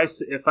not. If I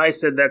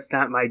said that's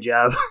not my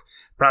job,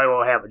 probably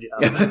won't have a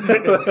job.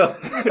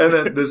 And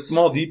then the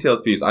small details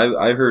piece,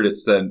 I heard it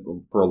said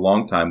for a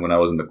long time when I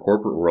was in the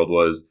corporate world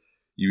was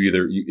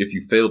if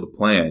you fail to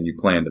plan, you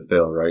plan to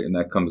fail, right? And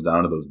that comes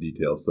down to those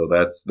details. So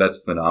that's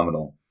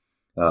phenomenal.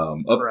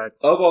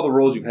 Correct. Of all the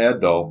roles you've had,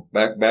 though,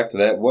 back to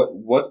that,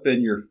 what's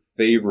been your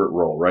favorite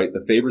role, right?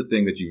 The favorite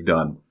thing that you've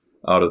done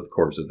out of the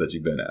courses that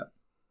you've been at?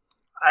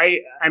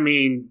 I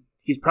mean,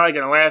 he's probably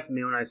going to laugh at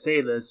me when I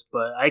say this,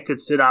 but I could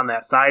sit on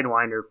that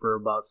Sidewinder for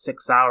about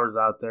 6 hours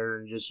out there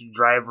and just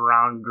drive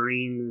around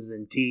greens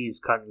and tees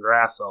cutting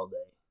grass all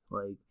day.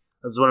 Like,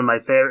 that's one of my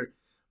favorite.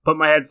 Put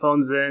my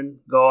headphones in,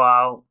 go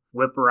out,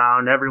 whip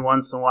around. Every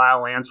once in a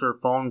while, answer a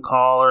phone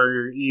call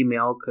or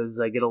email, because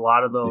I get a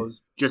lot of those.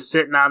 Just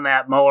sitting on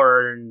that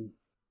mower and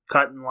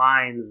cutting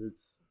lines,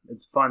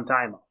 it's a fun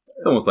time out there.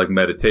 It's almost like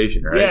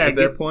meditation, right? Yeah, at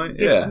that point?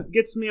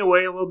 Gets me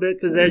away a little bit,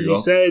 because as you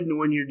said,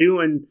 when you're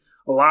doing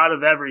a lot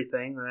of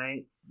everything,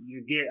 right?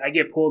 I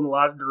get pulled in a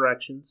lot of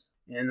directions,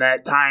 and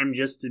that time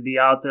just to be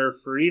out there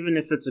for, even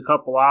if it's a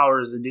couple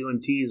hours of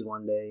doing tees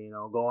one day,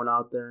 going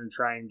out there and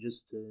trying to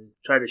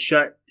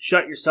shut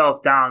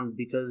yourself down,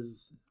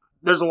 because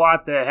there's a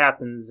lot that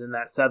happens in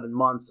that 7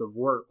 months of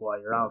work while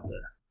you're out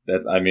there.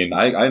 I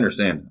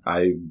understand.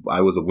 I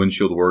was a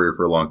windshield warrior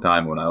for a long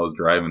time. When I was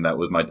driving, that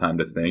was my time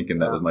to think,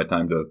 and that was my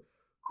time to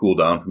cool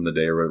down from the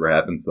day or whatever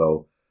happened.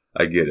 So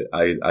I get it.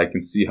 I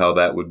can see how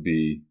that would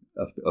be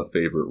a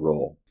favorite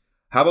role.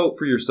 How about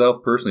for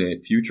yourself personally,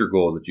 any future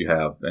goals that you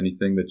have?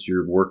 Anything that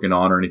you're working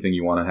on or anything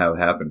you want to have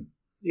happen?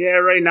 Yeah,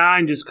 right now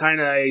I'm just kind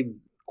of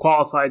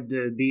qualified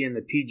to be in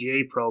the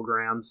PGA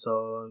program, so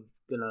I'm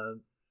going to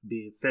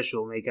be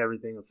official, make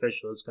everything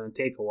official. It's going to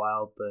take a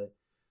while, but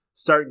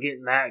start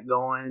getting that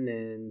going,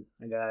 and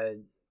I got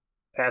to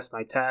pass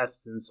my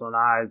test, and so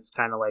now it's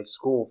kind of like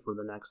school for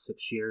the next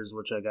 6 years,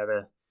 which I got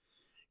to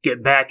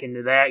get back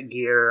into that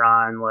gear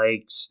on,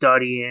 like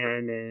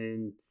studying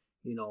and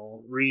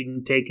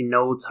reading, taking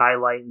notes,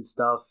 highlighting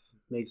stuff.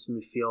 Makes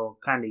me feel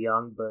kind of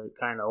young, but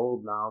kind of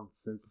old now,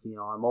 since,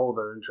 I'm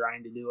older and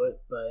trying to do it.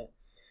 But,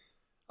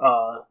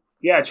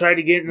 I try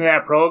to get into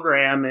that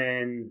program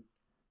and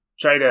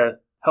try to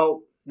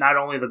help not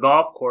only the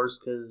golf course,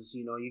 because,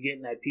 you get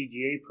in that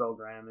PGA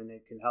program and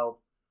it can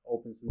help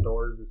open some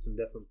doors to some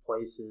different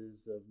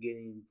places of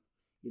getting,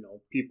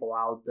 people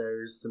out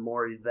there, some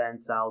more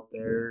events out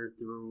there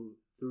through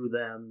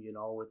them,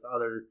 with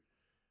other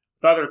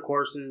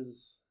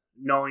courses,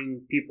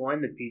 knowing people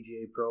in the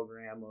PGA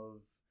program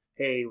of,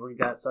 hey, we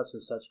got such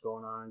and such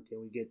going on.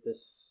 Can we get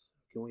this?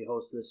 Can we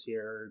host this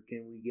here? Or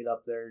can we get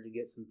up there to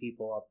get some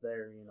people up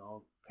there?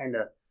 Kind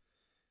of,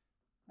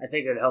 I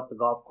think it'd help the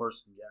golf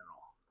course in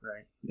general.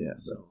 right? Yeah,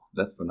 so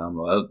that's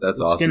phenomenal. That's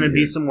awesome. It's going to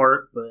be some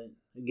work, but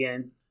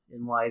again,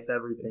 in life,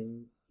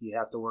 everything, you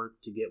have to work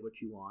to get what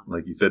you want.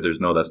 Like you said,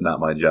 that's not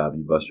my job.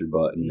 You bust your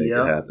butt and you make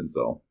it happen.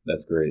 So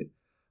that's great.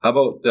 How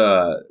about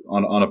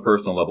on a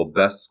personal level,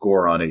 best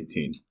score on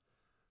 18?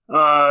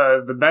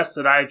 The best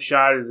that I've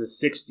shot is a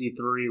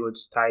 63,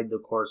 which tied the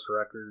course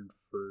record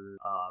for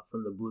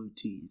from the Blue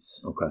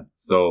Tees. Okay,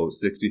 so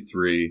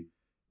 63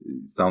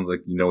 sounds like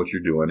you know what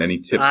you're doing. Any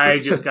tips? I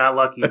just got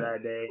lucky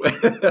that day.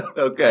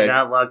 Okay, I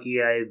got lucky.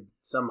 I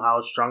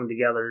somehow strung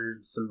together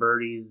some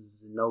birdies,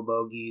 no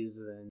bogeys,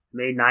 and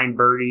made 9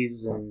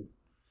 birdies. And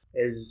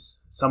as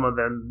some of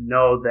them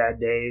know, that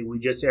day we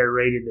just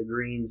aerated the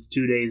greens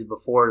 2 days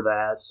before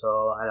that,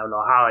 so I don't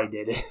know how I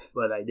did it,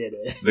 but I did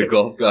it. The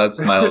golf god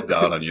smiled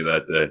down on you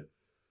that day.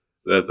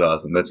 That's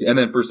awesome. And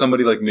then for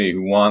somebody like me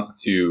who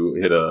wants to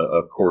hit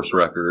a course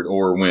record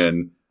or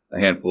win a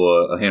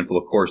handful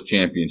of course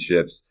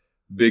championships,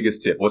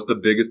 biggest tip. What's the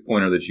biggest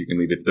pointer that you can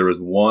leave? If there was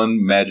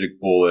one magic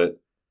bullet,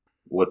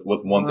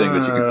 what's one thing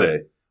that you can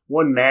say?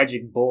 One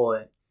magic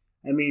bullet.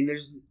 I mean,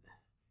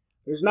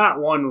 there's not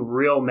one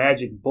real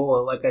magic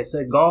bullet. Like I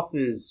said, golf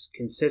is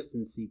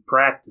consistency,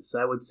 practice.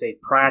 I would say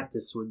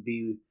practice would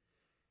be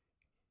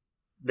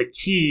the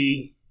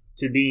key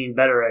to being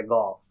better at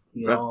golf.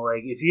 You know,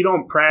 like if you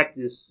don't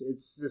practice,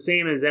 it's the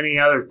same as any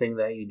other thing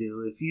that you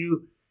do. If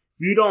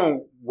you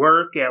don't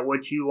work at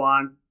what you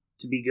want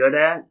to be good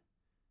at,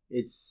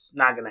 it's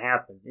not going to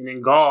happen. And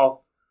in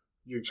golf,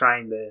 you're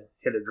trying to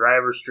hit a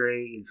driver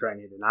straight, you're trying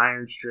to hit an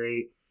iron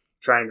straight,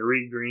 trying to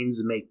read greens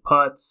and make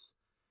putts,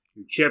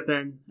 you're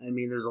chipping. I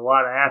mean, there's a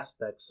lot of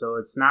aspects. So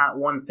it's not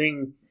one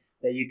thing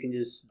that you can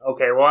just,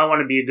 okay, well, I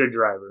want to be a good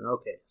driver.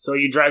 Okay, so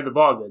you drive the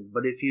ball good.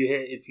 But if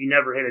you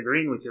never hit a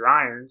green with your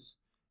irons,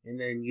 and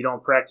then you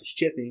don't practice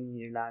chipping,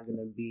 you're not going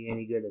to be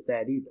any good at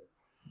that either.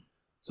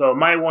 So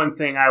my one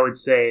thing I would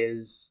say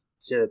is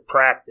to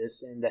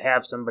practice and to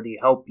have somebody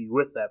help you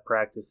with that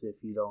practice if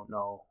you don't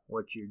know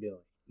what you're doing.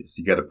 Yes,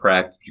 you got to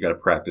practice. You got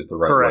to practice the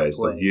right way.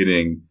 So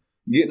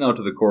getting out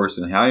to the course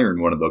and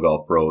hiring one of the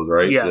golf pros,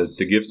 right? Yes.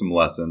 To give some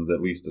lessons,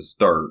 at least to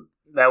start.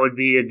 That would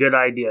be a good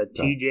idea.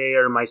 Okay. TJ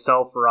or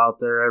myself are out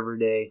there every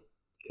day.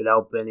 Could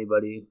help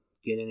anybody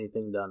get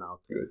anything done out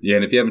there. Good. Yeah,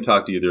 and if you haven't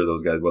talked to either of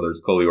those guys, whether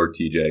it's Culie or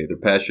TJ, they're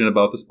passionate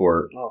about the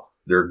sport. Oh.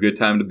 They're a good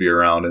time to be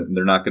around, and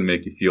they're not going to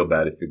make you feel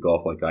bad if you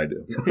golf like I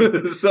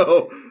do.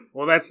 So,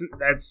 well, that's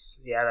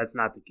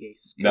not the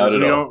case. Not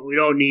at all. We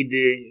don't need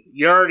to.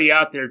 You're already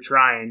out there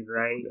trying,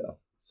 right? Yeah.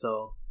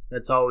 So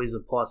that's always a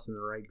plus in the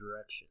right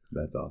direction.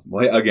 That's awesome.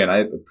 Well, hey, again,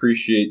 I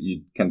appreciate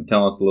you kind of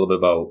telling us a little bit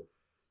about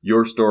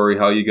your story,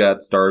 how you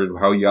got started,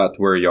 how you got to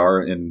where you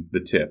are, and the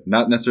tip.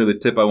 Not necessarily the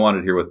tip I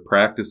wanted here with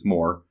practice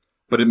more,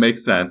 but it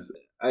makes sense.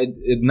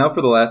 Now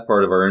for the last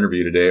part of our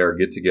interview today, our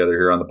get-together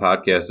here on the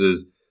podcast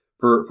is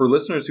for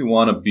listeners who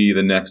want to be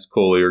the next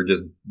Culie or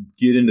just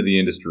get into the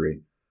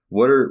industry,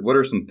 what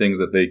are some things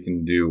that they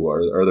can do?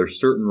 Are there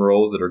certain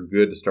roles that are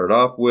good to start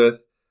off with,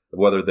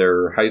 whether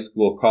they're high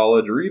school,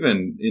 college, or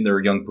even in their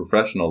young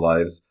professional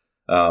lives,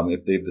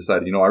 if they've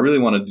decided, I really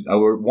want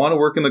to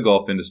work in the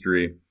golf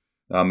industry?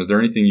 Is there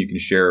anything you can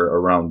share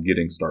around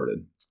getting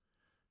started?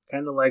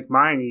 Kind of like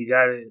mine, you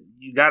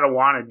gotta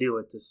want to do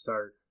it to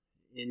start.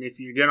 And if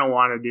you're going to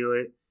want to do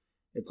it,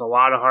 it's a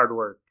lot of hard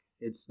work.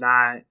 It's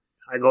not,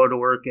 I go to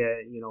work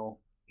at, 8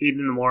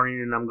 in the morning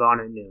and I'm gone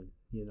at noon.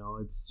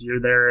 You're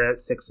there at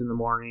 6 in the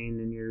morning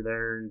and you're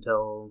there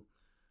until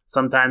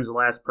sometimes the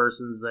last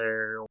person's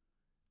there.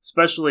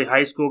 Especially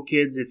high school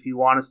kids, if you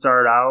want to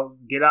start out,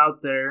 get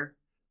out there,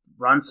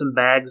 run some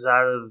bags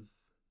out of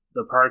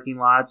the parking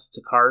lots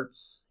to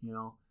carts,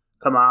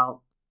 come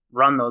out.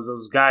 Run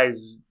those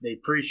guys, they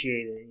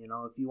appreciate it.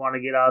 If you want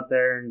to get out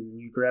there and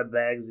you grab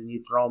bags and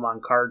you throw them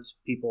on carts,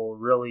 people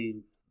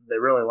really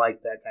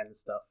like that kind of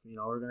stuff.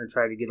 We're going to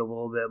try to get a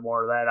little bit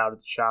more of that out at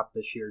the shop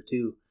this year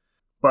too.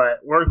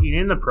 But working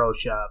in the pro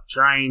shop,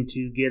 trying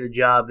to get a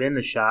job in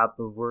the shop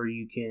of where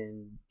you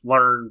can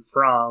learn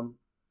from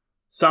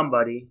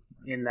somebody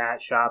in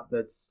that shop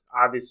that's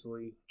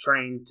obviously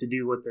trained to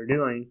do what they're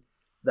doing,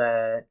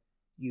 that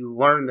you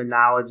learn the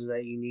knowledge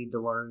that you need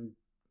to learn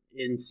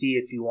and see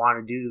if you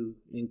want to do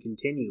and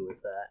continue with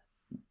that.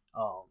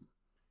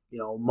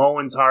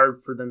 Mowing's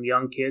hard for them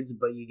young kids,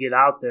 but you get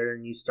out there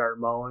and you start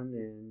mowing,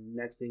 and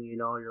next thing you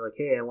know, you're like,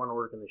 hey, I want to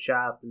work in the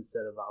shop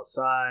instead of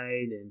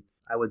outside. And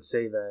I would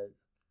say that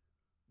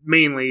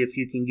mainly if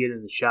you can get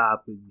in the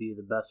shop, it'd be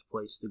the best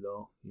place to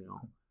go.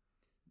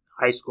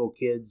 High school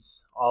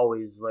kids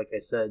always, like I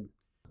said,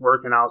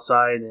 working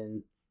outside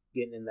and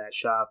getting in that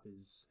shop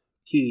is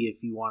key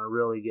if you want to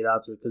really get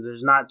out there, because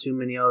there's not too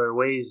many other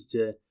ways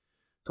to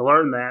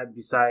learn that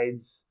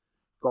besides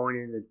going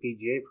into the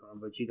PGA program,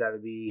 but you got to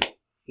be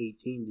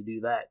 18 to do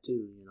that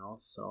too,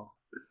 so.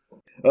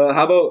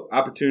 How about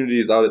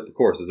opportunities out at the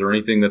course? Is there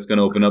anything that's going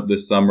to open up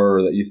this summer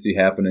or that you see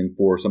happening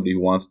for somebody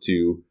who wants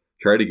to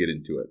try to get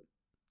into it?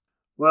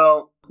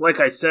 Well, like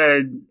I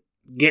said,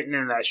 getting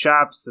in that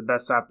shop's the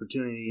best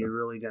opportunity you're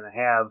really going to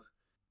have.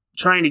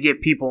 trying to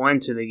get people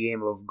into the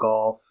game of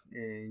golf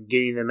and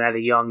getting them at a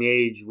young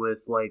age with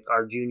like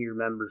our junior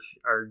members,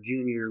 our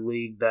junior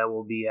league that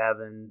we'll be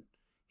having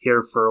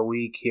here for a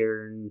week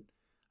here, and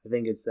I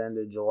think it's the end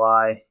of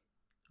July.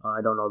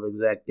 I don't know the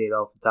exact date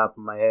off the top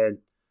of my head.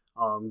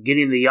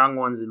 Getting the young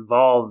ones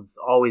involved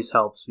always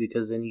helps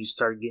because then you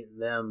start getting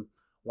them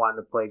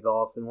wanting to play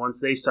golf, and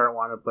once they start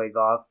wanting to play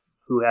golf,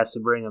 who has to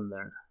bring them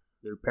there?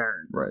 Their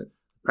parents. Right.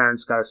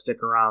 Parents got to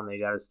stick around. They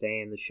got to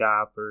stay in the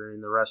shop or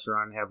in the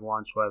restaurant and have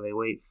lunch while they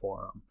wait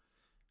for them.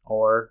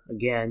 Or,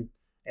 again,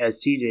 as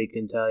TJ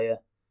can tell you,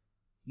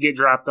 get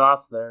dropped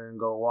off there and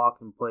go walk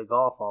and play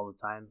golf all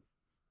the time.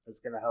 That's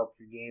going to help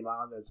your game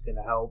out. That's going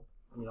to help,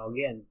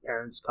 again,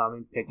 parents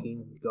coming,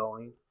 picking,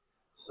 going.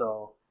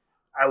 So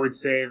I would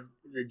say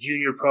the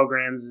junior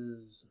programs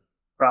is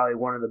probably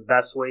one of the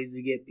best ways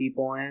to get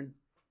people in.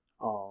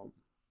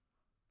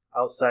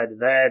 Outside of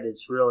that,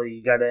 it's really,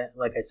 you got to,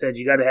 like I said,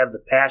 you got to have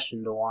the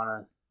passion to want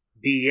to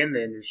be in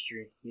the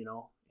industry,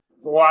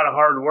 It's a lot of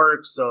hard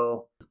work,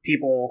 so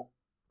people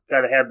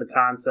got to have the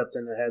concept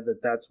in their head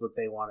that that's what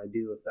they want to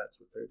do if that's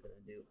what they're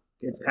going to do.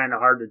 It's kind of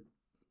hard to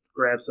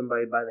grab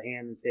somebody by the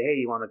hand and say, hey,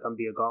 you want to come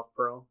be a golf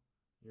pro?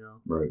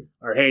 Right.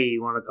 Or, hey,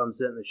 you want to come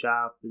sit in the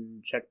shop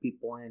and check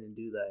people in and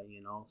do that,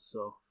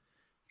 So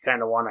you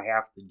kind of want to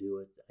have to do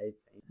it, I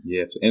think.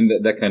 Yeah, and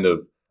that kind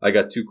of, I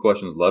got two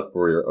questions left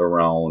for you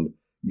around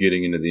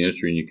getting into the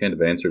industry, and you kind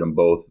of answered them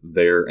both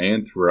there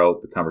and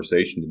throughout the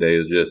conversation today,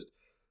 is just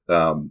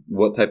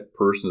what type of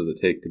person does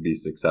it take to be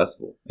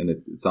successful? And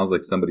it sounds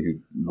like somebody who's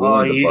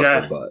willing to bust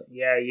their butt.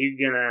 Yeah, you're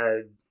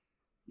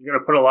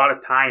gonna put a lot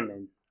of time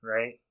in,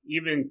 right?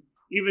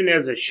 Even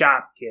as a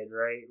shop kid,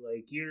 right?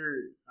 Like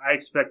I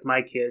expect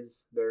my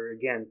kids, they're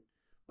again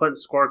putting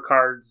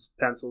scorecards,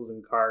 pencils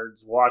and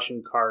cards,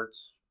 washing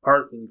carts,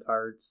 parking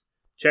carts,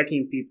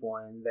 checking people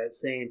in, that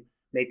same,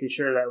 making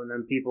sure that when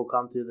them people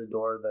come through the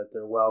door that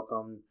they're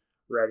welcome,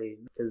 ready.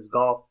 Because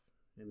golf,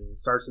 it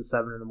starts at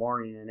 7 in the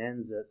morning and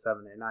ends at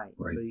 7 at night.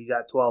 Right. So you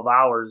got 12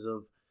 hours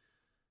of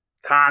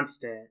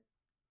constant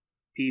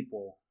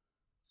people,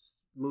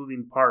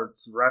 moving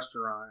parts,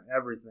 restaurant,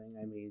 everything.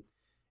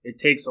 It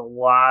takes a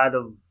lot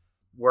of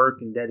work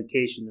and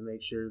dedication to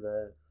make sure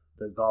that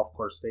the golf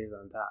course stays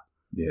on top.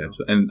 Yeah,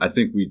 and I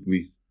think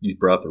you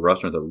brought up the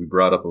restaurant, that we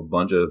brought up a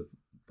bunch of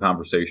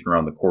conversation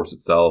around the course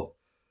itself.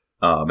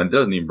 And it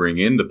doesn't even bring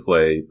into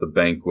play the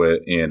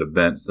banquet and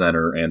event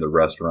center and the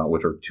restaurant,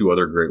 which are two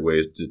other great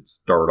ways to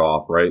start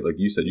off, right? Like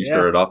you said, you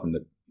started off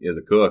as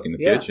a cook in the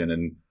kitchen,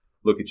 and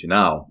look at you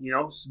now.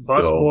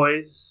 Bus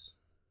boys,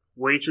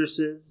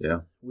 waitresses. Yeah.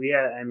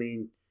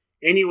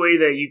 Any way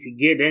that you could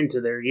get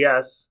into there,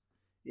 yes,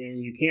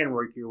 and you can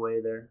work your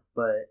way there.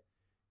 But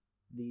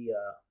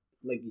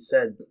like you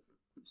said,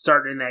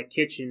 starting in that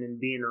kitchen and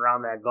being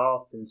around that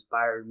golf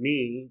inspired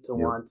me to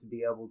want to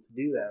be able to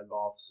do that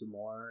golf some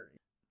more.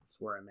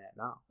 Where I'm at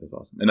now. That's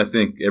awesome. And I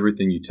think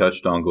everything you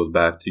touched on goes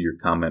back to your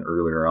comment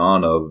earlier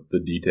on of the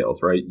details,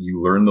 right?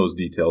 You learn those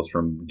details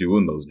from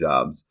doing those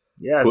jobs.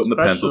 Yeah, putting the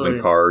pencils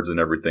and cards and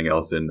everything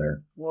else in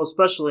there. Well,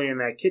 especially in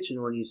that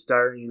kitchen when you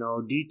start,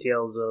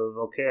 details of,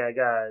 okay, I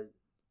got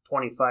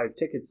 25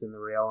 tickets in the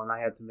rail and I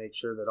have to make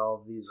sure that all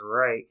of these are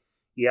right.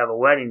 You have a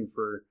wedding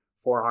for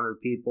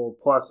 400 people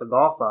plus a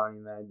golf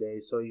outing that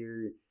day, so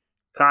you're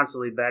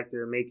constantly back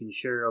there making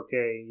sure,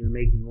 okay, you're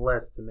making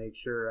lists to make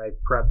sure I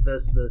prep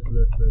this.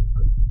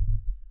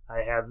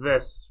 I have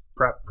this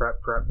prep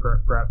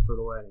for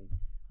the wedding.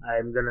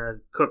 I'm going to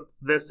cook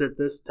this at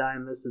this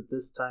time, this at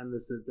this time,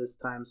 this at this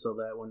time, so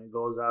that when it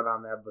goes out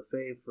on that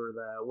buffet for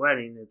that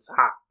wedding, it's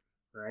hot,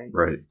 right?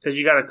 Right. Because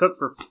you got to cook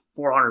for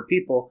 400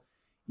 people.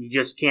 You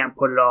just can't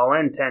put it all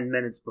in 10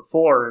 minutes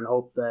before and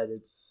hope that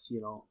it's,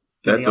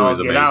 That's always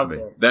amazing me.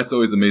 That's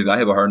always amazing. I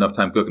have a hard enough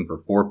time cooking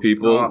for 4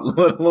 people,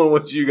 let alone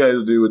what you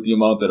guys do with the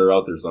amount that are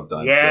out there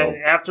sometimes. Yeah,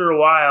 after a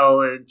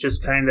while, it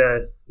just kind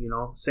of,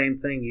 same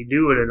thing. You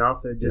do it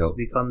enough, it just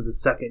becomes a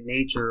second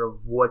nature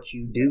of what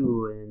you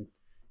do. And,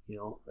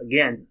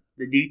 again,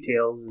 the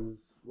details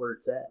is where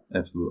it's at.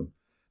 Absolutely.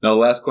 Now,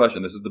 the last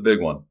question. This is the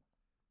big one.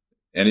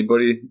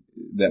 Anybody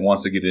that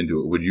wants to get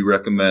into it, would you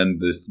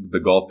recommend the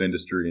golf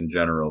industry in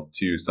general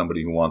to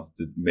somebody who wants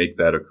to make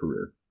that a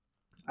career?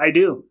 I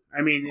do.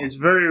 It's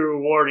very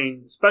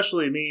rewarding,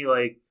 especially me,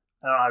 like,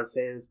 I don't know how to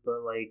say this,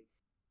 but, like,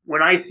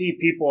 when I see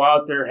people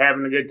out there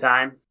having a good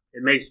time,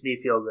 it makes me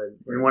feel good.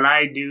 And when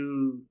I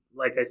do,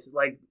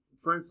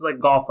 for instance, like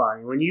golf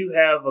outing, when you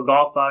have a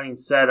golf outing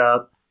set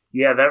up,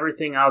 you have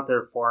everything out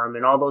there for them,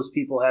 and all those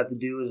people have to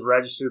do is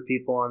register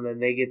people, and then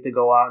they get to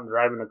go out and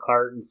drive in a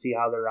cart and see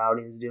how their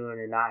outing's doing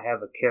and not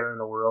have a care in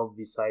the world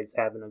besides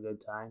having a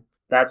good time.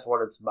 That's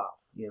what it's about,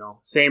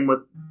 Same with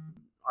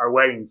our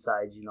wedding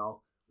side,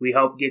 We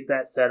help get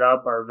that set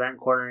up. Our event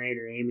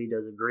coordinator, Amy,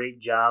 does a great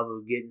job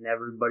of getting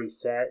everybody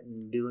set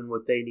and doing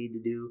what they need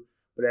to do.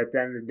 But at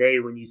the end of the day,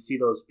 when you see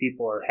those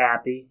people are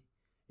happy,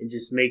 it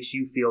just makes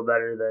you feel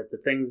better that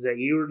the things that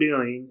you are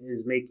doing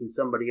is making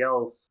somebody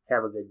else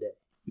have a good day.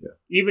 Yeah.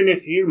 Even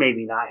if you're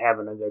maybe not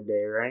having a good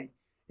day, right?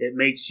 It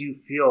makes you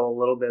feel a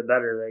little bit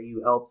better that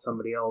you helped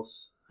somebody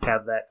else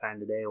have that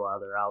kind of day while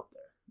they're out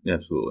there.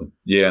 Absolutely.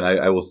 Yeah, and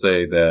I will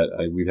say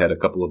that we've had a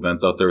couple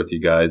events out there with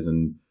you guys,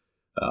 and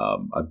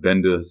I've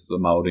been to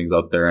some outings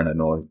out there, and I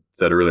know I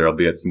said earlier I'll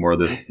be at some more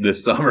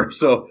this summer.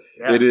 So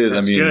Yeah, it is.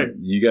 that's I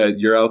mean, good.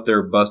 you're out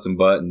there busting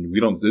butt, and we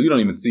don't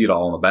even see it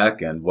all on the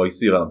back end. Well, you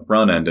see it on the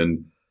front end,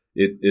 and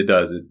it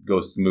does. It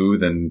goes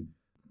smooth, and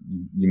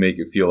you make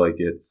it feel like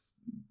it's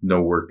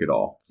no work at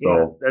all.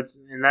 So that's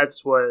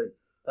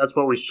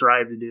what we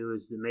strive to do,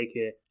 is to make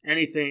it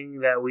anything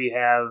that we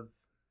have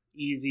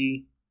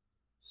easy,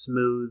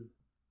 smooth,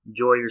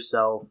 enjoy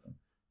yourself.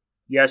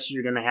 Yes,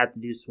 you're going to have to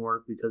do some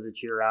work because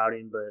it's your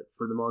outing, but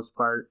for the most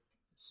part,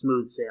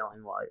 smooth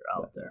sailing while you're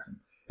out there.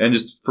 And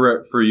just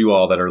for you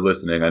all that are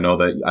listening, I know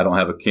that I don't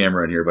have a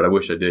camera in here, but I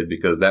wish I did,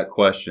 because that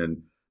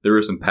question, there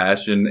was some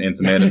passion and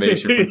some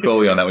animation from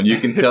Culie on that one. You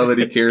can tell that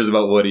he cares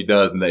about what he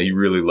does and that he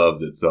really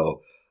loves it.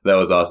 So that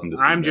was awesome to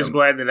see. I'm just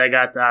glad that I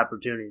got the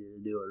opportunity to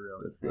do it,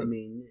 really. I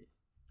mean,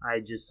 I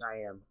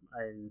am.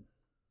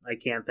 I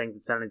can't thank the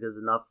Senecas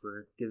enough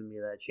for giving me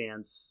that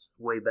chance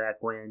way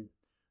back when.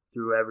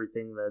 Through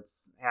everything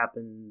that's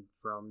happened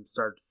from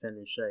start to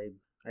finish,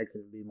 I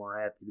couldn't be more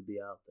happy to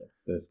be out there.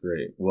 That's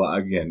great. Well,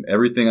 again,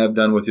 everything I've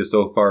done with you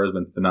so far has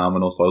been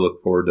phenomenal, so I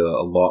look forward to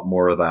a lot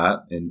more of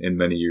that in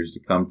many years to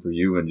come for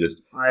you, and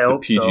just the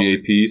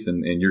PGA piece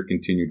and your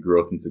continued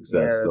growth and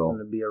success. Yeah, it's going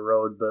to be a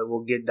road, but we'll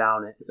get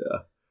down it.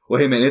 Yeah.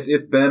 Well, hey, man,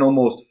 it's been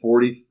almost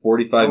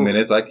 45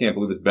 minutes. I can't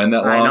believe it's been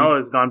that long. I know,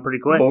 it's gone pretty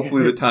quick.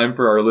 Hopefully the time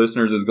for our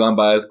listeners has gone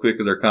by as quick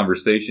as our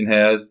conversation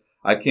has.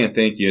 I can't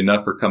thank you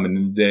enough for coming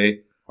in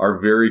today. Our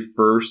very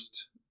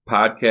first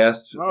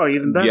podcast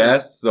even better.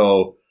 guest,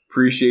 so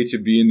appreciate you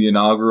being the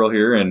inaugural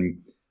here,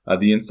 and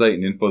the insight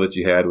and info that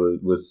you had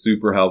was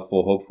super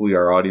helpful. Hopefully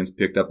our audience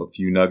picked up a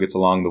few nuggets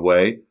along the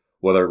way,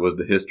 whether it was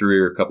the history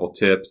or a couple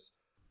tips.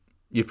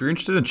 If you're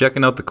interested in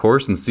checking out the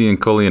course and seeing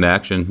Culie in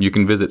action, you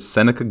can visit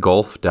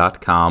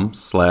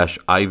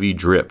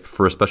senecagolf.com/ivdrip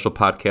for a special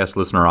podcast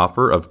listener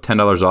offer of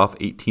 $10 off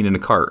 18 in a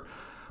cart.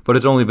 But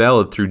it's only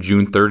valid through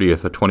June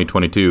 30th of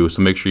 2022,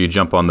 so make sure you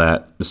jump on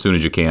that as soon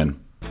as you can.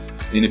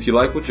 And if you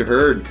like what you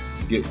heard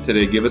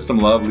today, give us some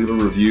love, leave a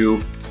review,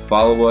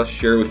 follow us,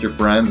 share it with your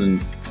friends, and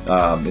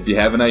if you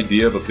have an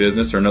idea of a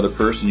business or another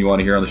person you want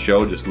to hear on the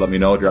show, just let me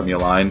know, drop me a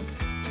line.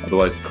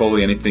 Otherwise,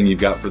 Culie, anything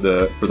you've got for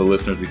the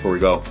listeners before we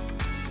go?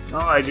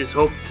 I just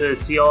hope to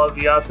see all of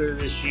you out there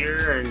this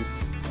year and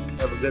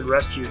have a good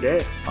rest of your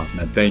day. Awesome,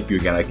 man. Thank you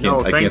again. I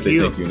can't say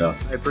thank you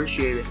enough. I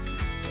appreciate it.